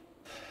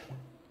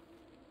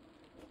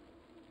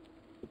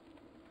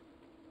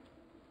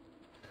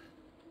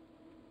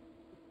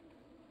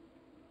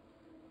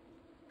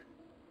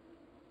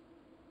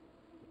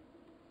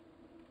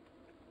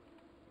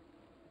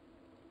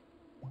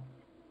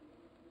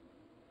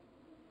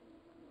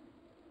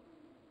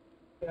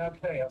yeah,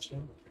 okay,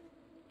 actually.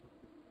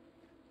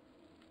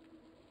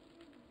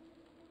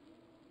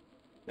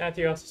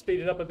 Matthew, I'll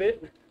speed it up a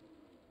bit.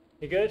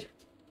 You good?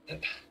 All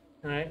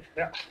right.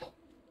 Yeah.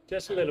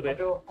 Just a little bit.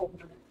 I'll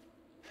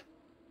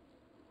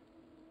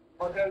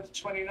go to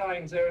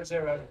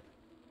 2900.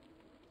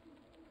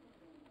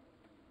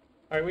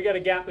 All right, we got a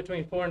gap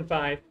between 4 and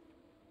 5.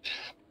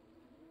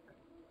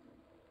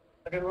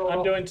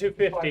 I'm doing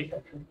 250.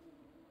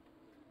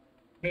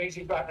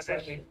 Easy back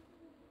slightly.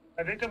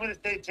 I think I'm gonna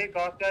say take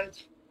off,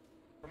 guys.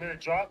 I'm gonna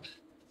drop.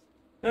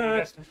 You Uh,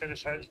 guys can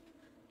finish hard.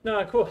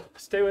 no, cool.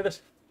 Stay with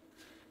us.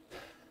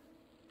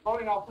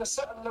 Rolling off, let's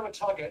set a lower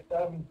target.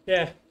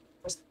 Yeah.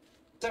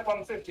 Set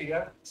 150,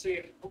 yeah? See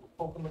if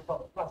Paul can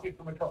recover. Matthew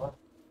can recover.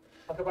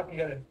 I'll go back and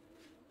get him.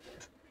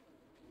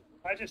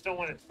 I just don't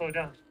want to slow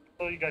down.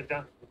 Slow you guys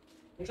down.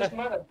 It doesn't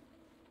matter.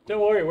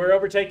 Don't worry, we're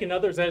overtaking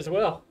others as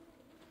well.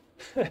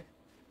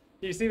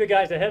 You see the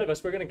guys ahead of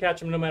us, we're going to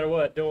catch them no matter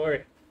what. Don't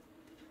worry.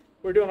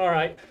 We're doing all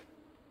right.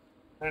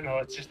 I know,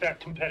 it's just that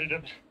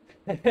competitive.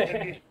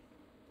 Hey,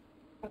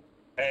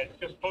 it's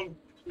just fun.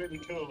 It's really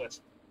cool,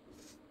 this.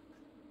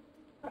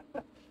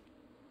 I'd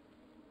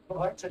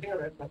like to hear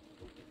it, but...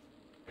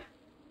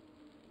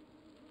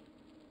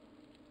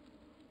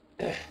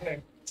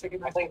 Okay, take it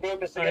I back. think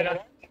group is All right,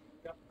 together.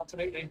 Yeah,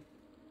 absolutely.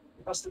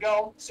 That's the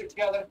goal. Stick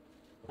together.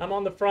 I'm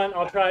on the front.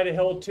 I'll try to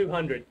hold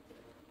 200.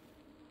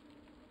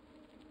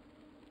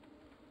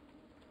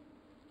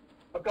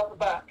 I've got the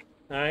back.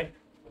 All right.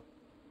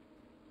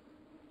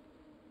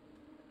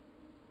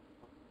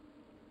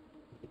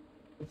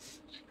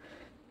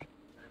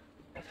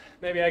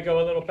 Maybe I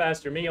go a little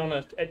faster. Me on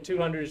at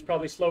 200 is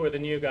probably slower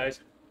than you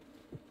guys.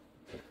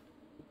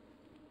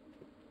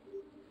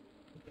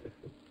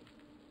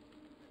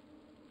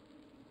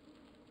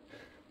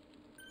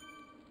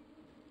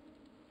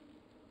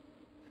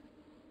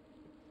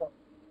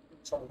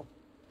 So,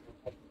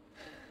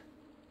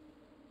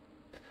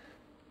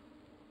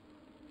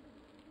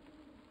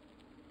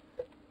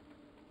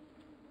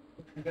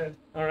 good.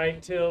 All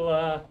right, till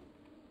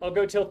I'll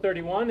go till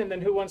 31, and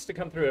then who wants to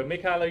come through?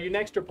 Mikhail, are you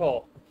next or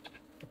Paul?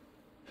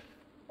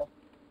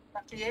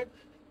 After you.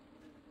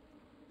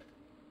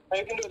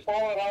 You can do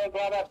 4 and I'll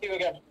grab after you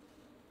again.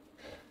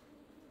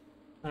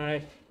 All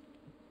right,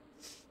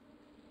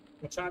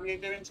 What time are you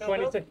doing till?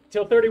 20 Bill?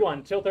 till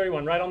 31, till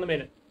 31, right on the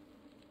minute.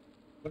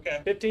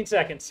 Okay. 15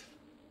 seconds.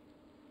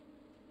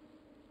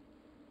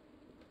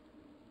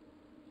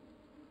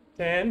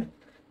 10.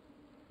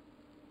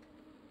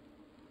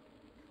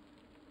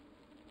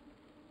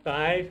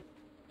 5.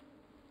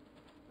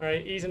 All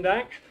right, easing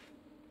back.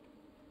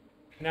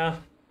 Now,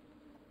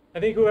 I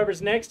think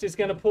whoever's next is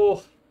going to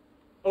pull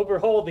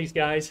overhaul these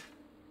guys.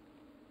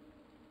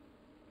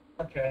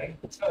 Okay,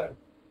 so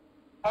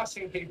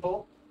passing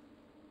people,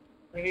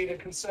 we need a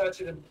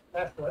concerted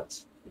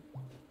effort.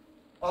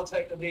 I'll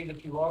take the lead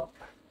if you want,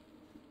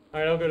 All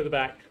right, I'll go to the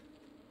back.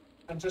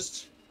 and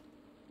just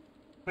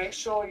make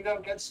sure you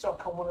don't get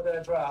stuck on one of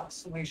their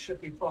drafts, and we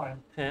should be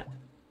fine. Yeah.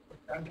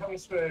 I'm coming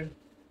through.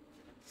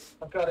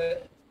 I've got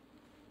it.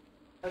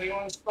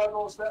 Anyone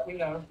struggles, let me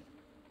know.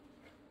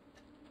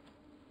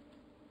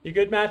 You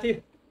good,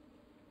 Matthew?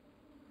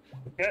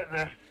 Getting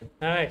there.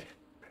 All right.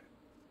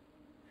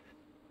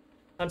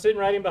 I'm sitting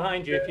right in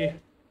behind you.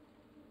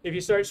 If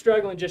you start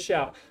struggling, just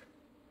shout.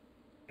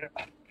 Yeah.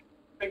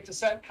 Big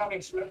descent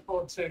coming through at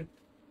 4-2.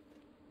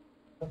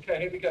 Okay,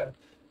 here we go.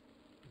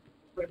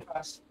 Very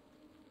fast.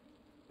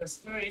 There's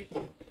 3,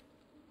 and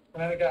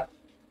then a gap.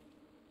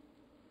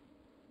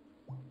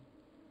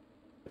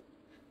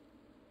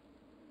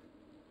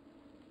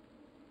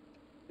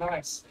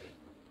 Nice.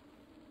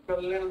 Got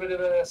a little bit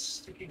of a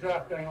sticky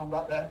draft going on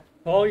back there.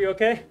 Paul, you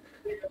okay?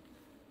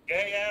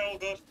 Yeah, all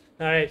good.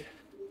 All right.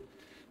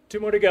 2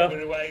 more to go.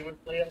 We're away, we're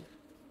clear.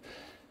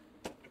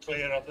 We're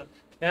clear of them.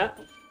 Yeah.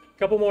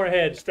 Couple more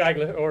ahead,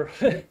 straggler, or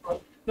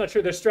not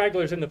sure there's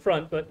stragglers in the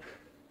front, but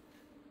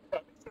We're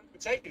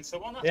taking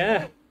someone. That's yeah.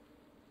 good.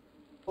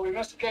 Well, we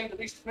must have gained at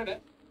least a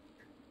minute.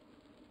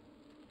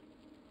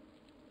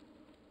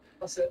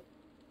 That's it.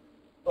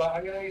 Right,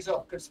 I'm going to ease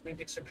off because we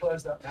need to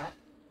close that now.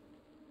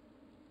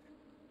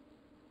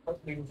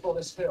 Hopefully before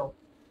this hill.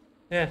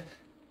 Yeah.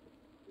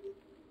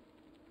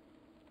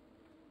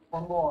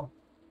 One more.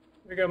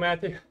 Here we go,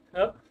 Matthew.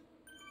 Up.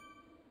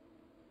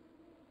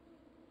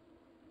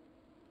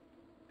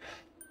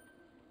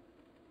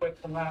 Quick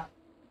from that.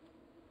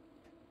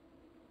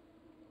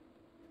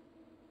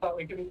 But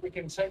we can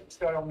take this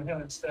guy on the hill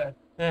instead.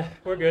 Yeah,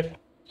 we're good.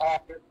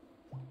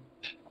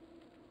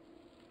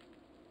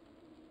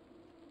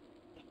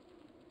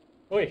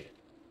 Oi.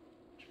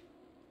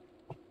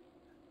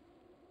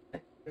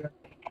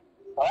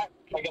 All right,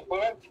 I get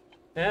through it.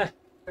 Yeah.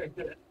 Okay,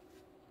 good.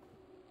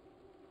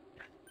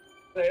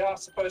 They are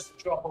supposed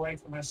to drop away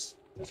from us.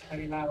 Just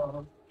maybe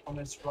now on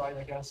this right,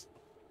 I guess.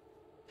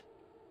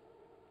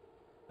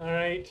 All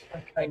right.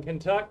 Okay. And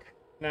Kentuck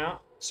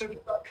now. Super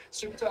duck,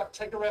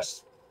 take a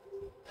rest.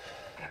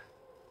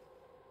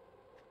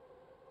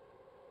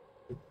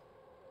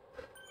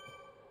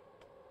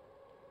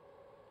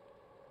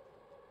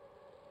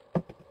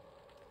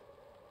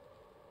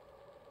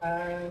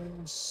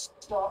 And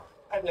start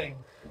pedaling.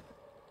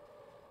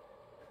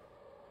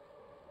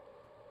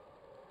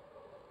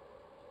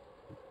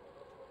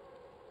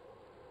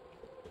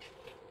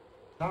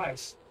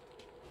 Nice.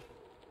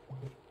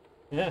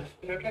 Yeah.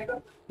 You okay,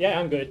 then? Yeah,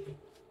 I'm good.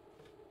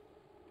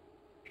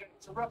 Okay,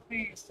 so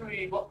roughly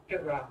 3 what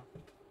get around.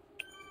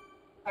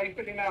 How are you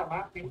feeling now,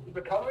 Matt? You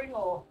recovering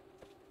or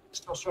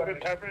still struggling?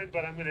 Recovering,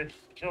 but I'm gonna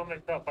kill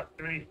myself at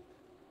 3.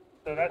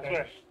 So that's Okay.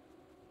 where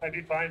I'd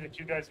be fine if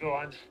you guys go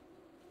on.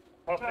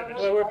 I'll No, finish.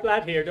 no. Well, we're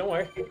flat here. Don't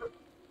worry.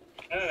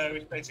 No,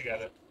 we stay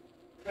together.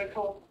 Very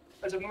cool.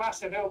 There's a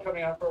massive hill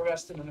coming up for a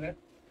rest in a minute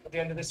at the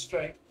end of this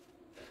straight.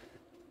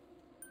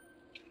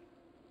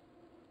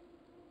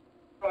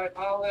 Right,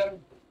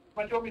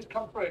 when do you want me to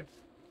come through?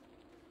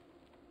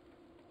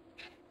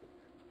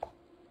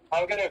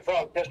 I'll get in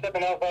front. Just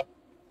stepping over.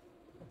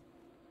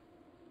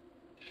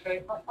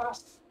 Okay, how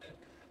fast?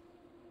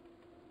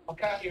 I'll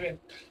count you in.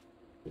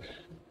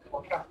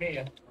 Or count me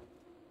in.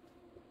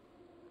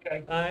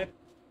 Okay, 5.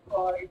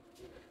 5,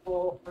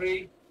 4,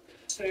 3,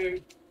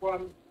 2,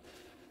 1.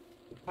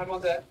 I'm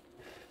on there.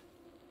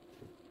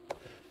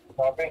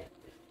 Copy.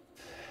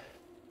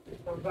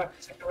 Come back,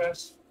 take a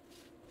rest.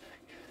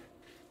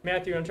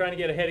 Matthew, I'm trying to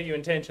get ahead of you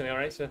intentionally. All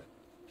right, so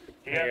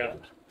there you Yeah.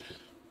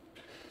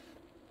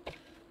 go.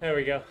 There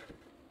we go.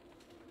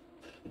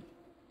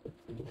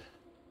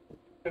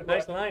 Good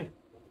Nice work. line.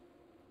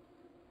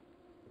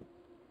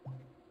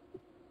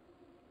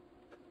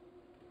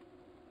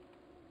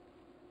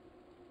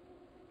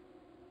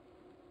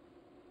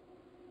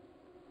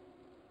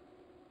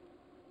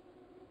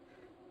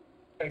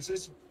 Okay, so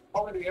this is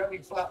probably the only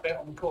flat bit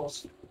on the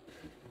course.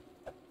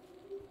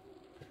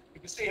 You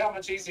can see how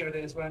much easier it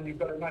is when you've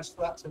got a nice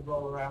flat to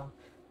roll around.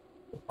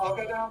 I'll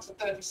go down to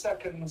 30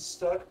 seconds,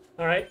 Doug.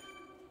 All right.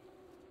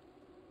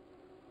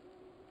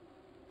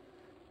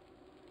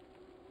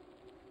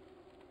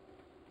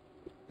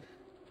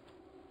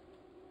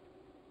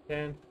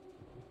 Ten.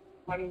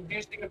 I'm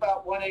using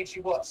about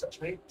 180 watts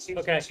actually. Seems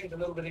Okay. a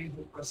little bit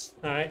easier for us.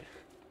 All right.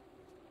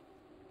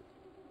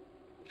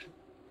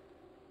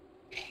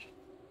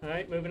 All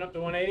right, moving up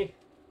to 180.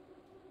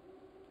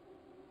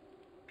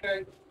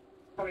 Okay,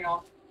 coming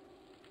off.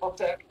 Off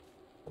deck.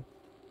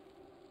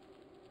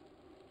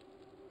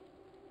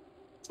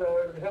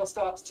 So the hill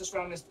starts just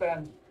around this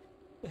bend.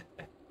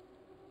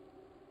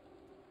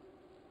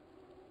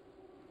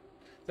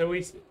 So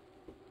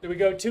do we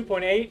go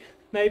 2.8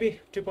 maybe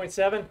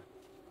 2.7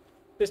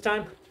 this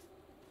time?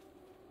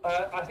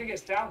 I think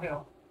it's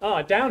downhill.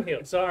 Oh,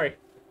 downhill. Sorry,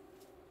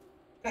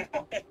 I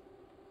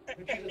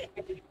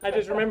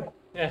just remember.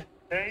 Yeah.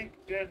 Thank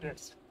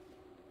goodness.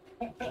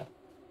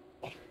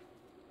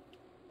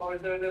 Oh,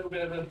 is there a little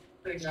bit of a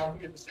thing now?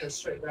 It just goes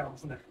straight down,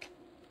 isn't it?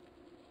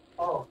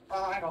 Oh,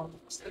 hang on.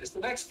 It's the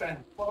next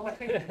fan. What am I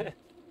thinking?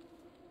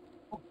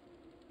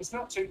 It's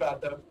not too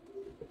bad though.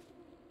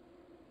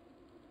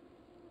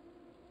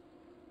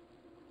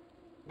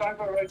 Time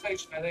for a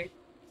rotation, I think.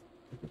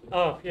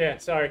 Oh, yeah,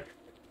 sorry.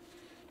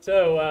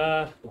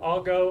 So,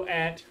 I'll go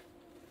at,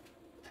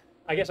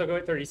 I guess I'll go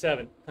at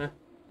 37, huh?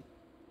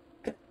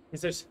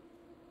 Is this,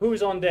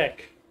 who's on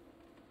deck?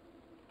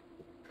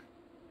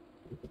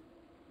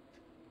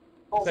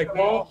 Paul's Like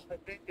coming Paul? off. I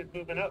think it's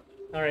moving up.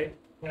 All right.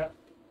 Yeah.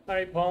 All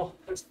right, Paul.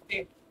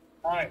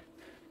 All right.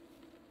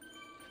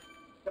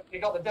 He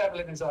got the devil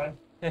in his eye.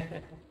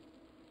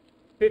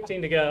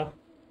 15 to go.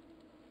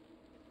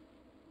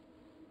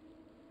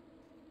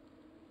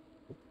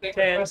 Think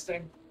 10.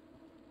 requesting.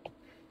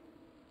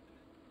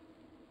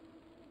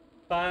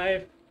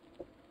 5,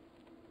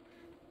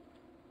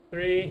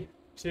 3,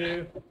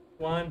 2,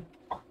 1.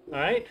 All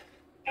right.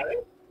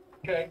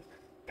 Okay.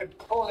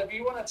 Paul, if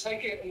you want to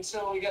take it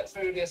until we get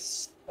through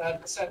this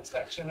descent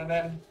section, and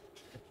then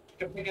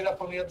you can pick it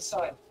up on the other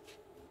side.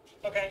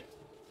 Okay.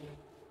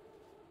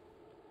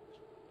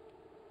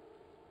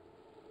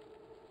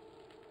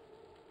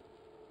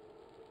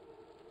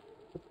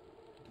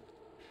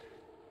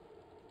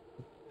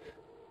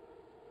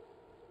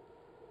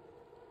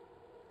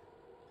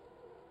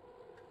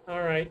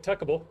 All right,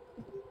 tuckable.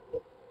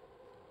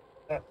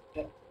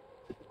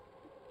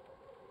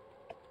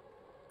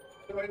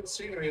 The way the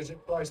scenery is, it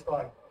flies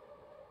by.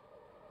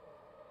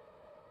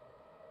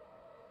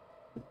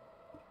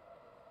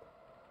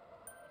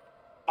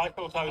 I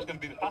thought I was going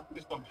to be the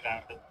fastest one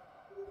down.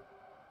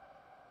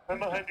 I'm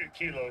 100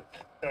 kilos,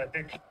 so I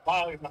think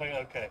Oh,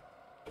 okay.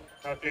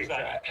 not the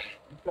exact.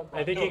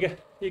 I think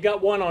you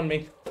got one on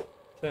me.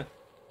 So.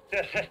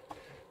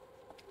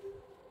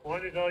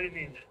 One is all you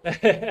need.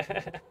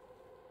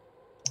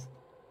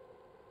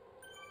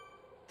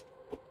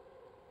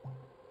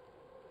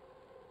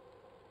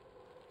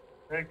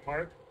 Thank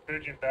Mark,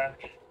 bridging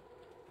back.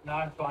 No,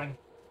 I'm fine.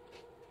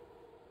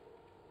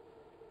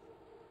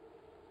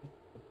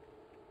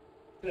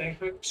 Then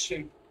quick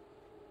shoot.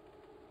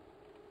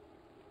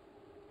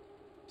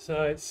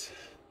 So it's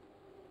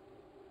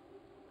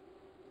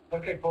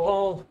Okay, Paul.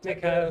 Paul,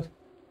 Nico,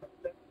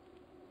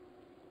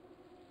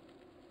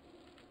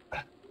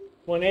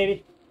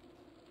 180.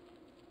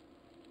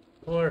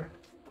 Or,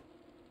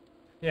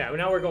 yeah, well,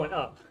 now we're going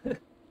up.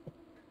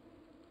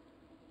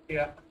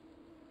 Yeah.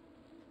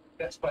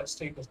 That's quite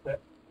steep, isn't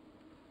it?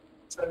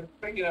 So,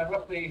 you know,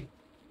 roughly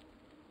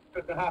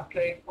 2.5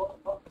 K,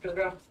 what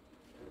kilogram?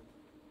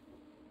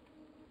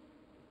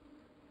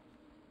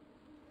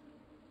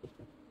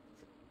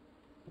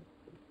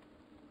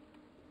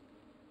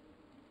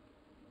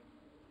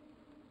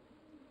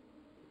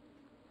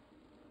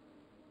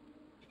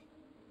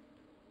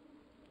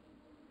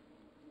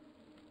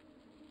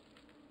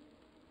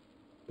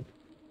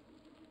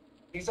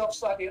 He's off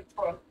slightly at the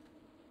front.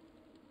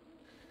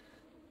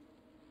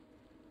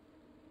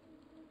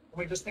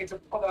 We just need to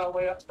pull our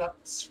way up to that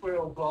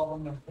squirrel blob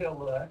on the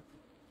hill there.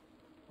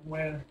 And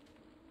we're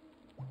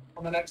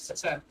on the next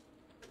descent.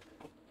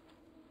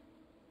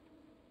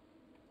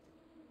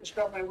 Just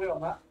grab my wheel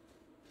on that.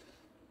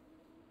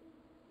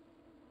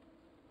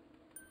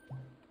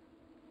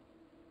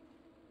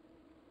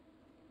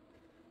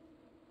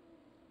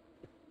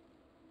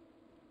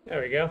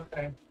 There we go.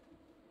 Okay.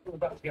 Pull it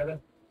back together.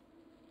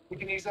 We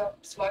can use that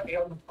slightly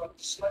on the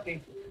front,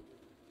 slightly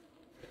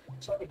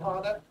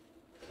harder.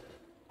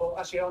 Well,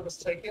 actually, I'll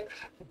just take it.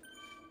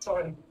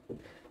 Sorry.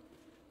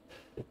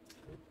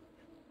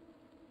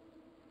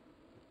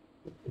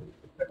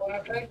 Everyone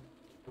okay?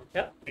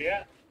 Yep.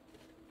 Yeah.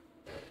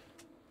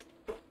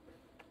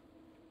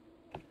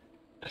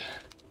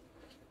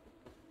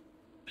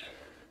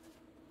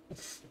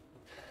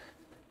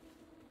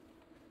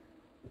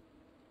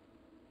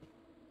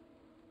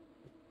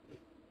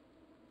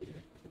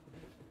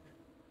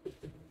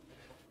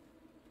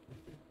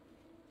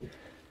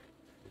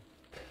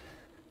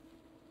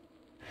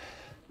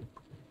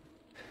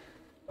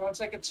 Want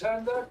to take a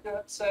turn there?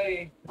 Let's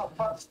say up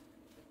past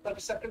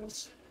 30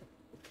 seconds.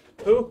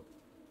 Who?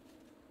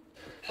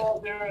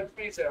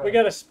 4030. We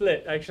got a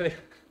split, actually.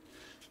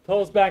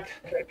 Paul's back.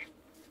 Okay.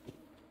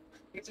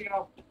 Getting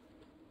off.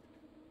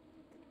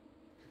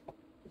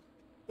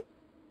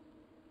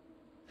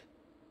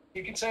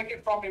 You can take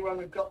it from me when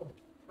we've got them.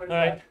 All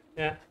right.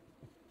 Yeah.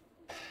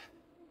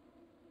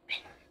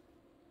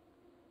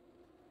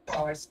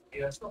 Oh,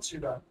 yeah, it's not too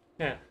bad.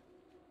 Yeah.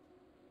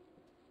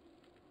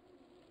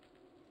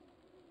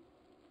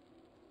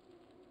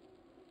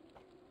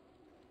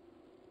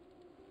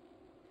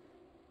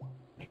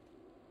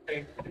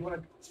 Okay, if you want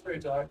to screw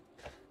dive,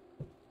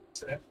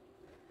 that's it.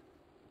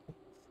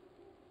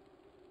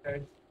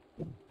 Okay.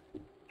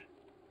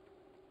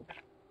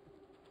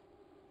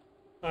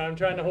 All right, I'm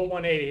trying to hold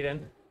 180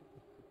 then.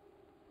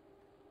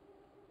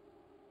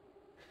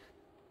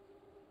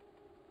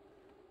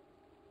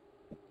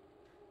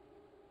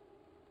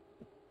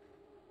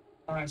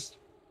 Nice.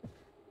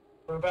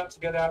 We're about to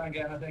get out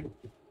again, I think.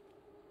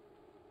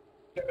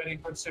 Get ready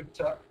for a super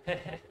tuck.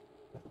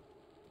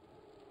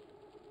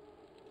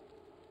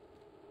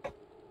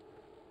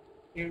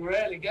 You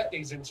rarely get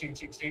these in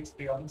TTT, to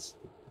be honest.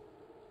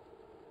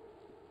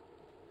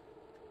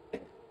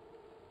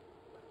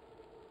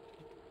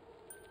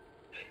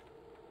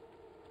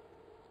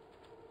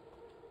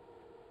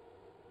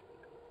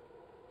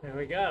 There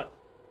we go.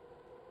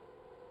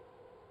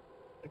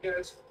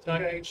 Good.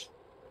 Tuck. Engage.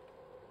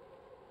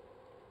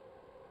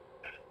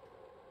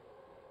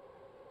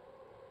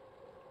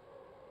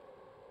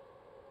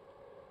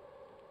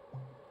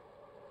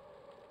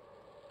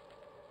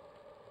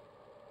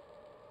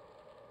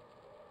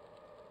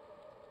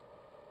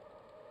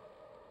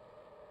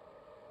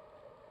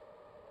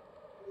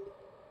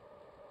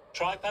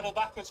 Try pedal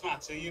backwards,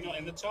 Matt. Are you not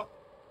in the tuck?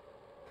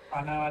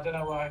 I know, I don't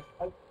know why.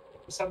 It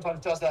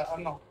sometimes does that.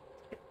 I'm not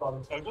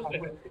bothered. Oh, does I'm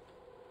it? with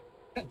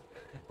it.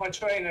 My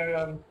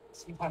trainer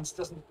sometimes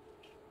doesn't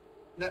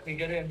let me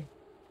get in.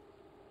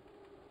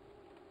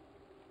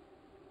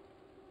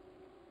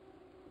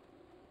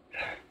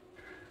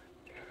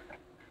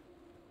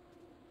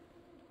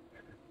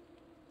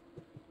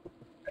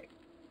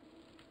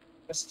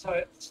 Let's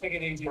take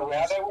it easy.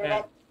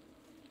 Yeah.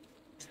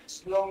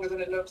 It's longer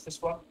than it looks,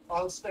 this one.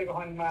 I'll stay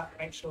behind Matt,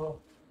 make sure.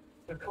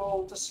 The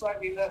call, just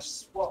slightly less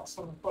squats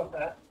on the front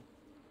there.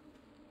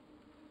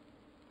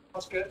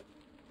 That's good.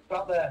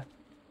 About there.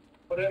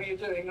 Whatever you're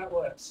doing, that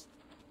works.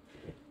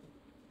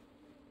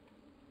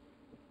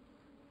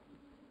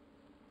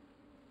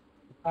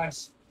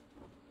 Nice.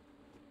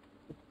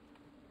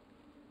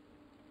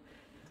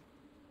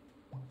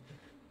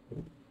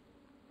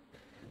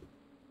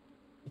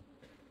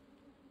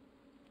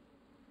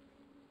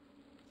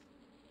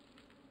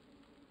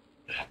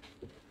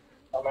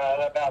 I'm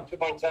at about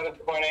 2.7,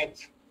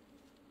 2.8.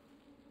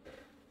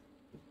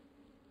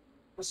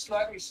 Just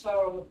slightly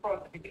slower on the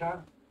front if you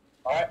can.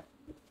 All right.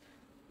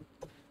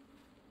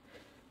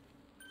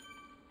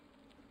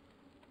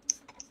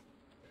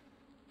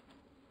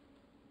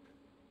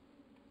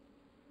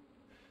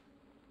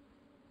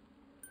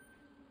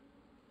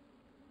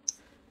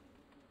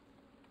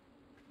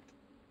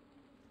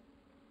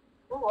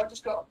 Oh, I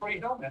just got a free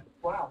helmet.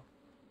 Wow.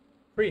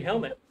 Free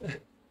helmet.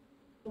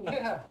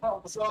 Yeah,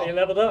 oh, So you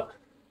leveled up.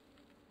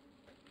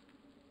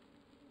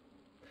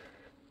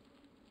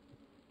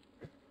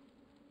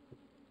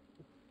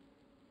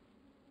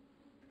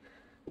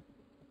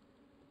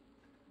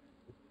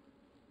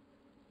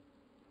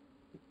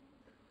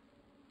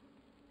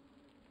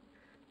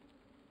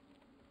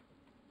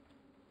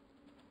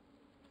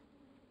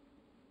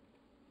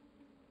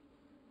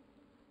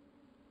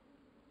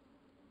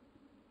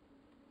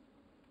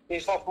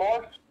 Ease off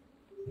more.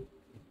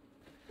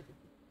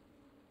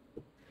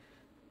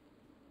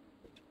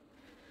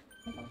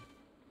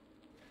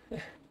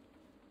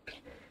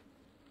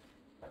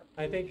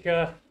 I think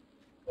the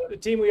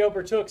team we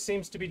overtook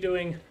seems to be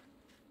doing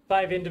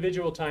 5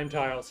 individual time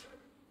trials.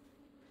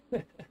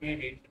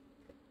 Maybe.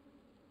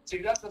 See,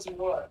 that doesn't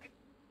work.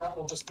 That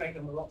will just make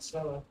them a lot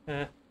slower.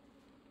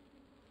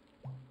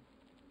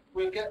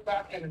 We'll get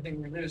back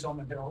anything we lose on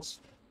the hills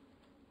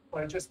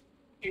by just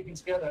keeping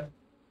together.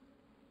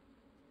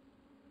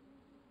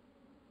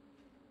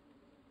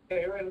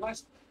 Okay, we're in a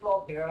nice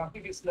block here, and I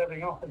think it's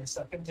leveling off in a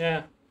second.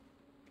 Yeah,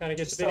 kind of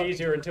gets a bit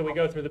easier until we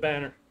go through the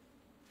banner.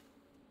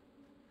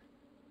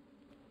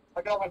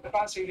 I got my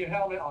fancy new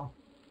helmet on.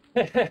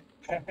 I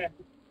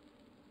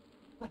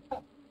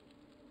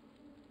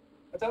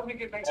don't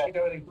think it makes me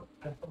go any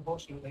good,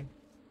 unfortunately.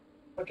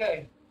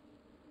 Okay.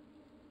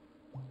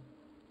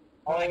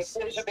 I'll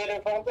increase a bit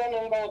in front end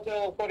and go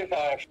to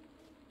 45.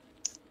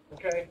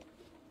 Okay.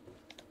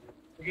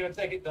 You're going to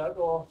take it, Doug,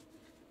 or?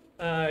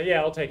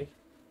 Yeah, I'll take it.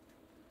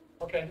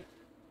 Okay.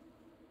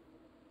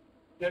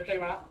 You okay,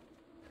 Matt?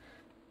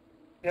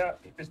 Yeah,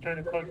 just trying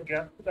to close the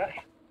gap to that.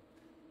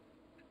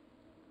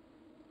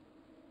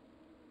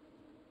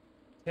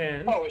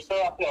 10. Oh, we're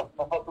still uphill.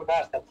 I thought we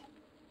passed it.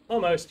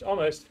 Almost,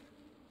 almost.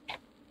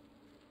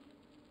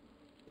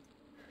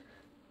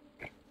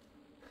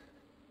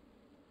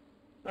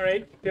 All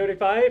right,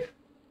 35.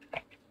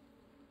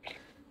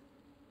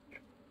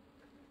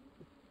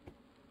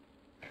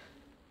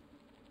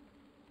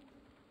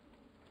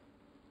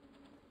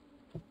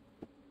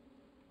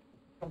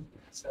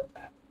 So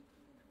bad.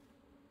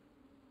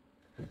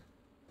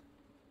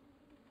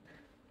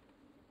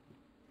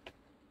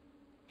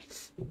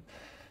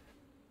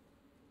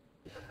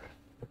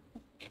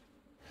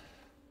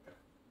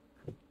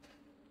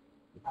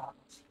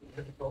 It's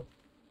difficult.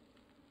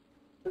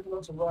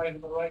 Difficult to ride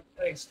at the right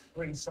pace to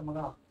bring someone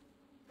up.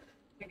 I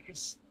think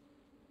it's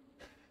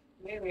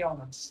nearly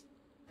on us.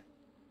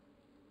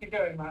 Keep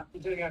going, Matt.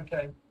 You're doing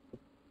okay.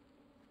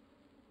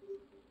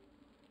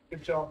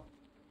 Good job.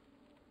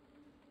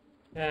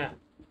 Yeah,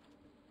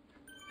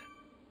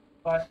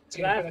 Right, so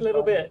you last finish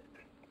little line. bit.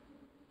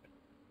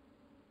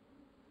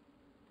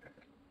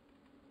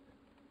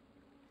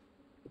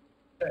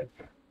 Okay.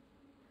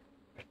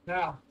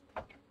 Now,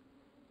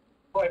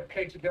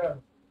 5K to go.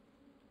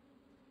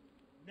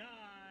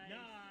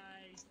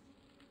 Nice.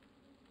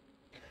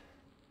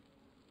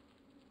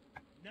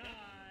 Nice.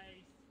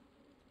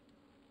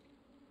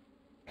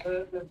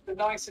 The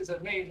nicest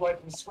of me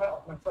wiping sweat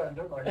off my phone,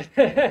 don't worry.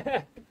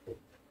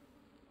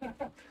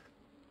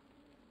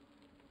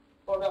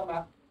 Well done,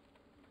 Matt.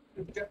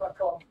 Good to get back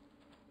on.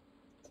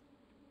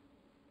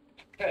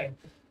 Okay.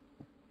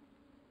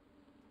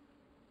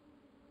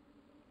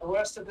 The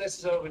worst of this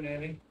is over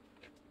nearly.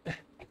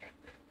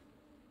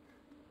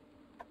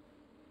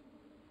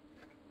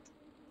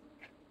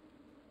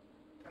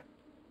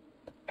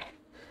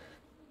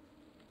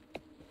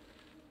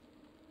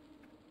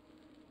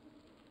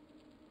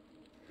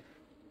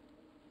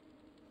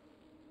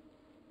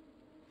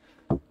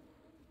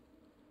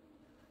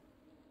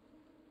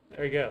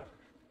 There we go.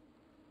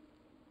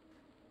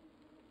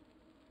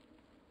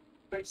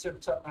 Quick super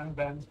top man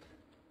bend.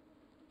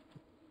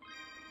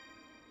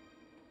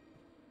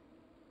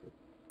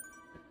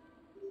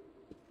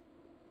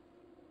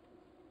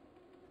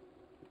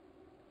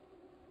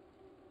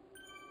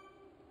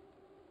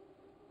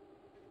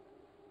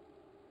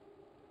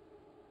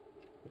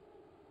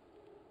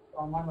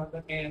 Oh, mine won't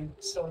let me in.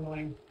 So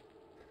annoying.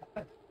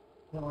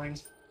 Annoying.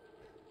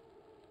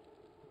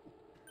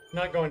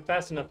 Not going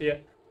fast enough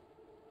yet.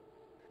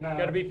 No.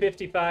 Got to be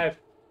 55.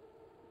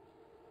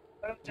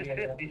 Up to Yeah.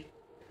 50.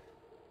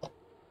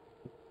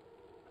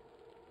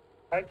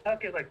 I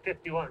tuck it like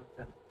 51.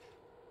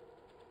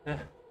 A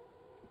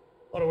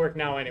lot of work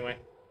now anyway.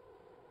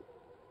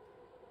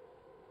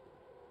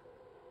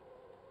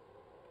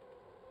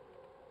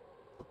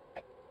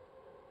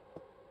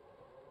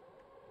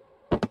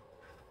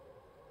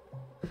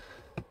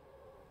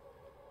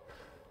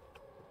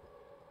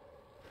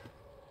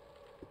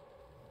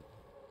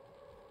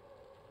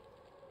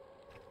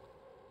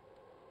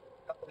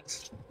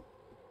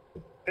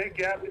 Big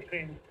gap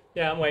between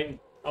Yeah, I'm waiting.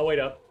 I'll wait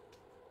up.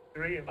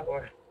 3 and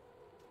 4.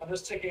 I'm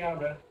just ticking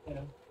over. You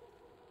know.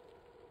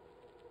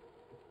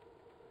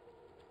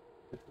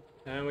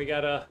 And we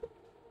got a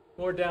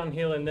more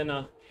downhill and then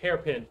a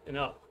hairpin and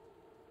up.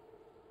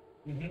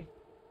 Mm-hmm.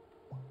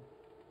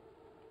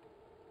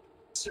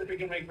 See if we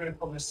can make room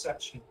on this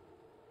section.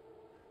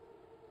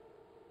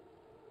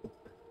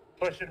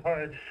 Pushing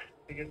hard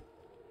to get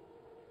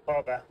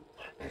fall back.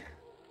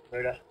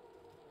 Right up.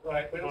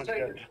 Right, we'll Sounds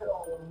take good.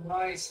 it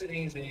nice and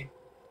easy.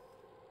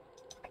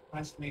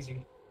 Nice and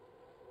easy.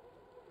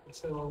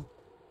 Until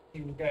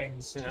you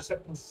gains. Yeah. 2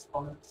 seconds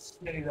on it.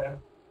 Nearly there.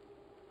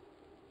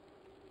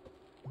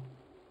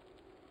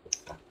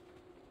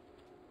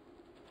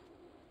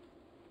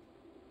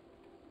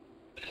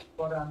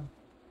 Well done.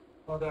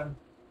 Well done.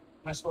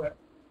 Nice work.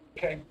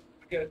 Okay,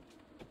 good.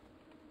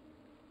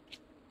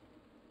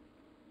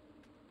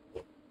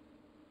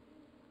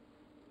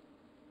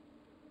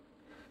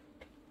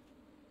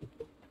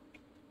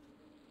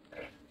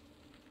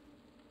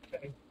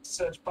 Okay,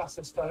 search pass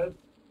has started.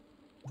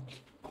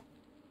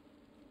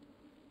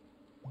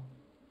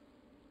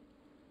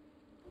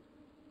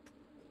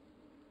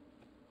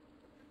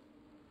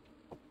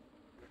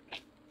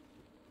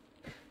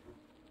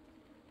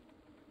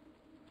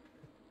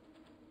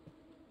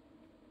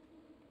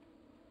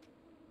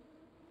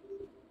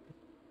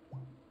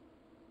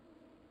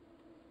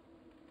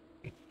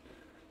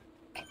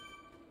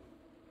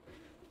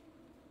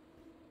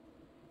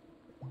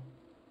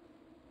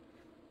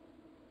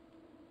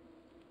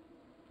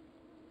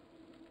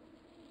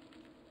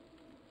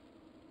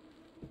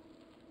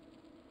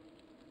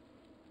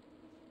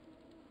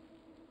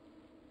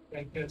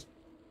 Okay, good.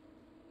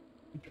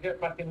 You can get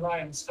back in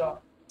line and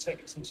start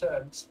taking some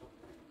turns.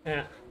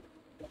 Yeah.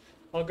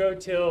 I'll go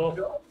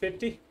till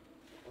 50.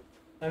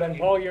 And then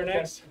Paul, you're Okay.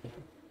 next.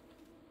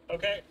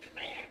 Okay.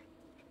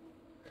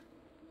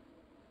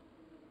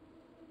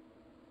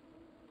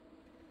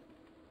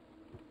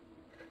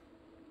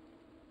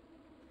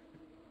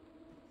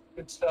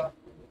 Good stuff.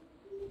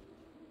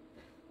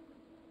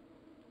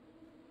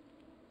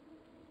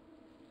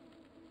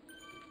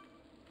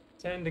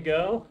 Ten to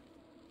go.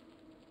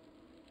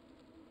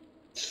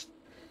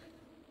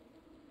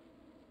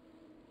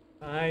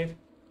 Five.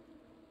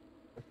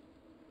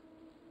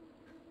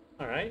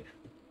 All right.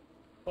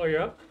 Paul,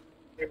 you're up.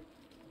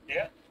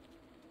 Yeah.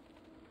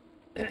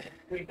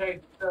 We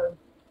take turn.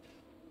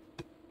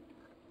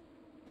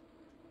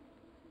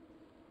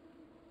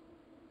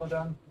 Well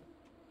done.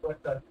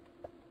 Work done.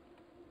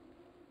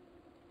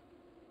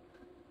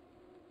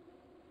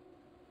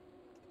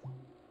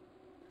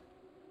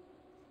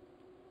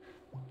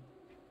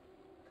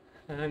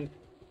 And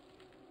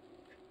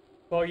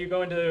Paul, you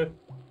go into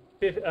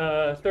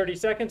 30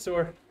 seconds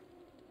or?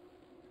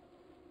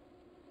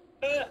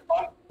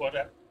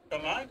 Whatever.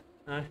 Don't mind.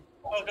 All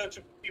I'll go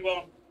to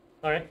 51.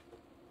 right.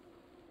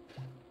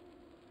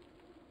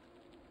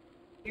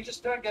 You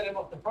just don't get him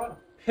off the front.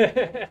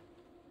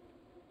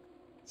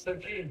 So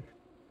keen.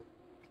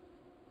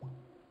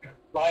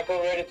 Michael,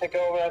 ready to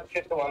go at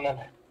 51 then.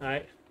 All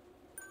right.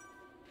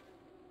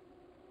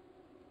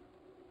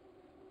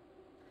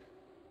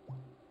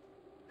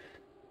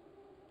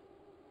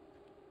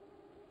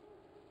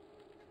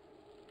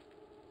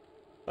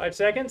 Five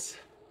seconds.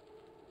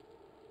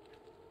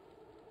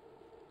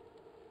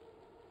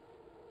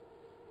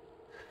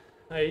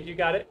 All right, you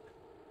got it.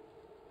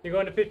 You're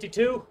going to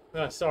 52?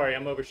 Oh, sorry,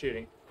 I'm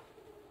overshooting.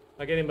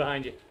 I'll get in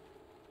behind you.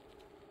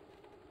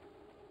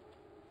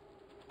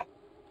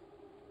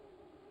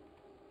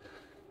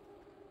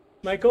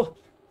 Michael,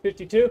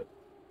 52?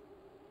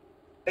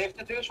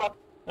 52 shot.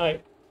 All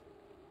right.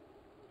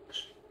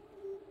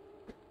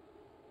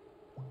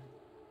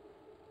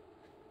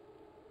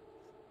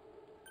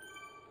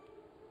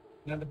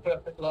 Another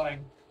perfect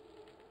line.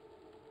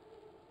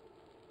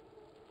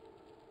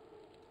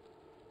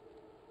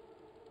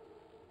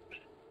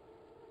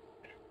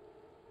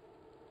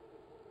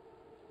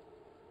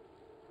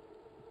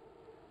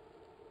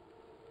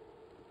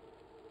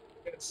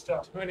 Good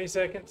stuff. 20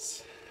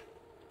 seconds.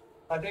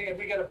 I think if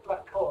we get a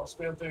flat course,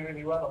 we'll do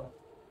really well on it.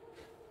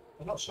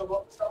 I'm not sure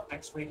what's up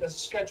next week. There's a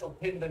schedule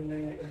pinned in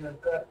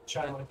the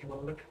channel if you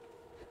want to look.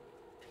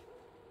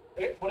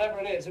 Whatever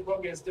it is, it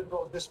won't be as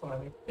difficult as this one, I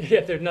think.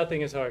 Yeah, there's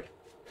nothing as hard.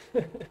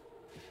 All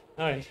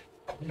right.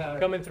 No.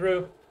 Coming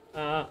through.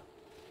 I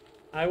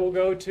will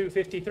go to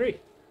 53.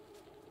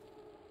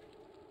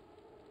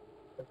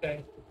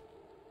 Okay.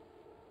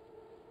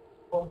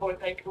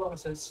 1.8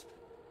 kilometers.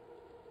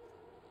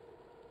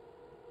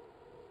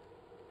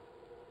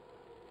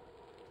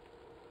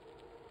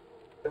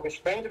 Do we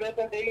sprint a bit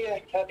at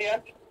the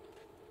end?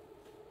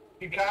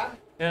 You can.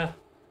 Yeah.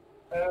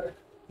 No,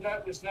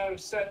 there's no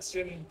sense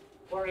in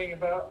worrying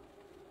about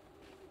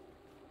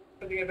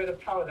putting a bit of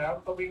power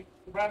down, but we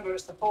remember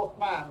it's the fourth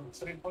man,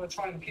 so we want to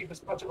try and keep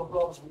as much of a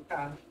blob as we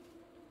can.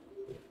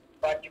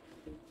 Right.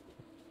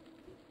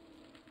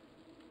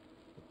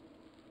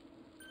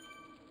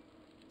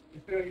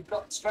 You feel you've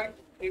got strength,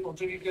 it will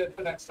do you good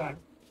for next time.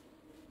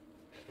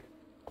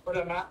 Well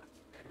done, Matt.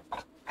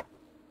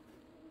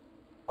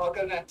 I'll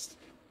go next.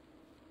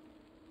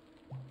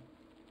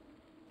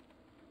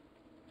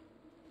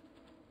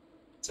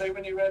 Say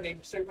when you're ready,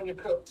 say when you're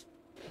cooked.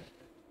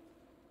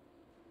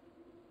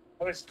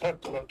 I was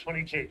cooked about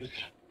 20 kgs.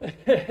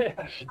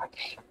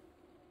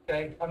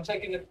 Okay, I'm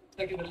taking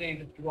the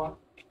lead if you want.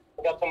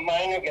 We got some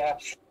minor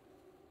gaps.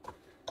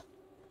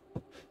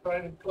 Try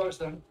and close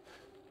them.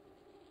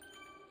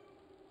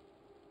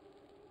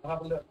 I'll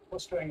have a look.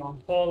 What's going on?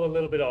 Fall a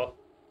little bit off.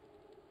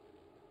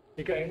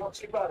 Okay, not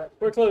too bad.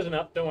 We're closing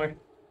up, don't worry.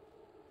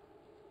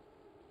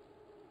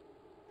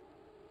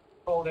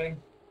 Holding.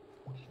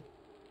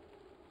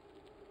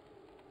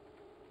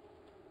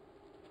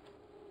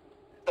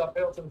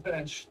 Uphill to the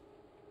finish.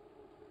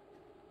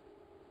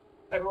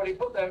 Everybody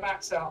put their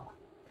max out.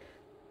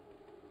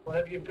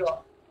 Whatever you've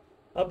got.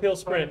 Uphill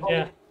sprint,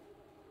 yeah.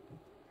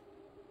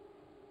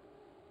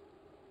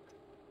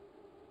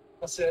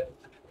 That's it.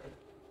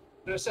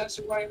 No sense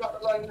in worrying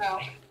about the line now.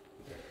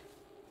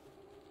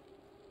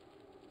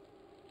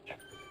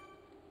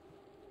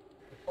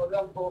 Well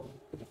done, Paul.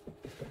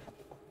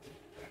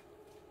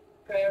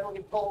 Okay,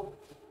 everybody pulled.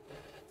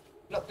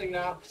 Nothing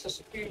now. It's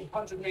just a few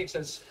 100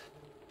 meters.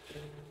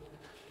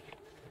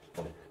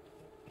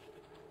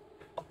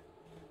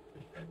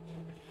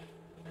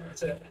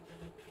 That's it.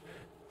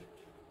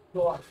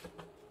 Go on.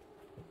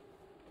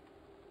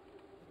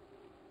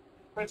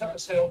 Right up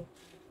this hill.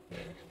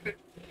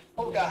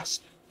 Full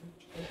gas.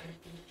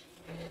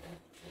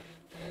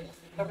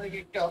 Everything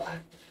you've got.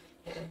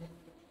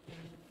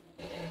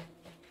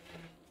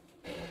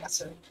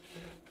 That's it.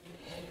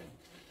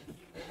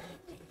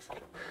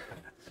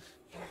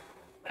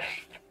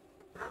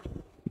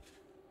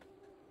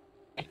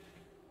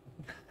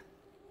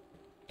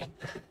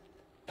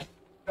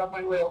 Got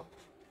my wheel.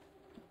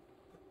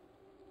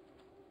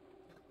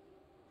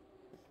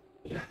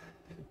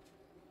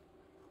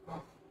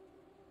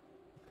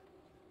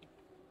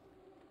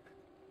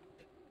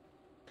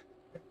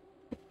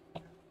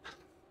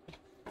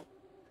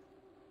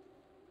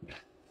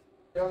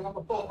 Going on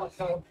the ball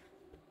myself.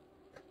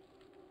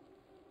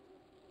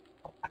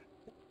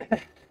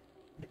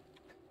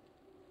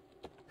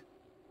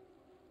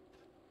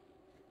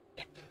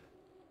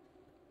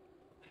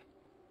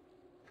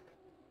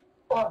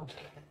 One.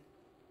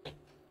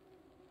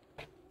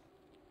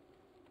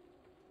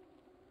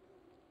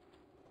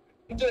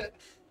 You do it.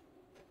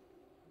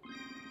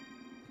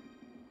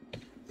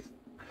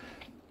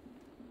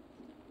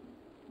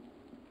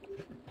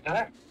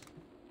 Huh?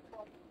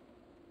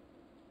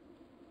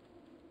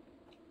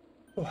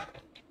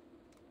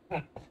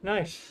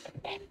 Nice.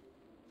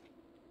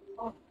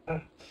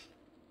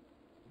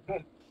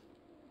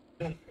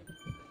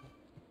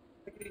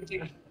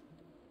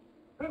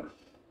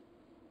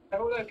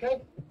 Everyone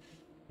okay?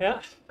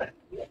 Yeah.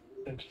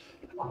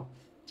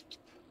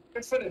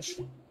 Good finish.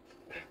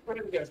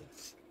 Really good.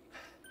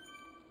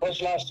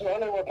 Those last 2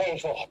 only were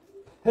painful.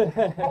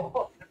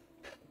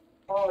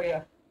 Oh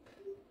yeah.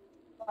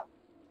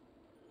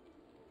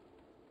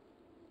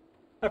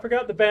 I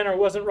forgot the banner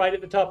wasn't right at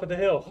the top of the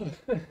hill.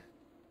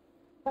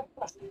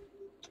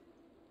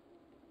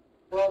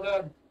 Well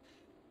done.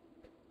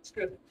 It's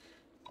good.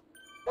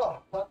 Oh,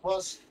 that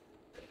was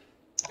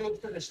a good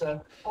finish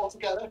there. All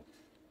together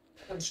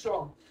and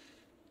strong.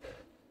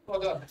 Well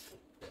done.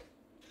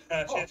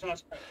 Cheers so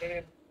much.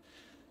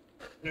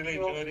 Really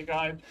enjoyed it,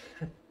 guys.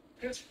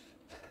 Good.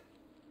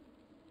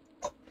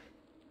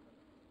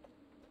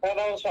 That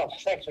was fun.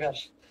 Thanks,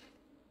 guys.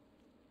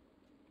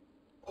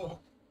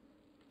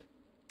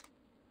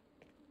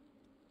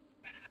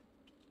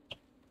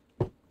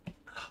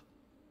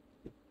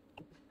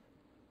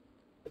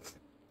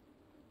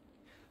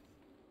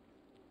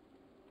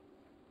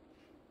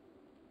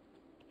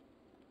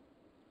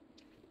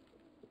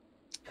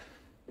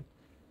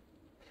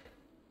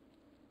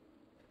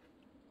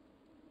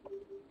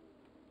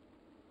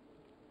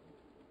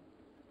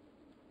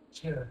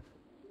 Yeah.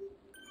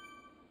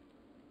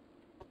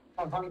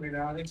 I'm hungry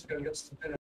now. I need to go get some dinner.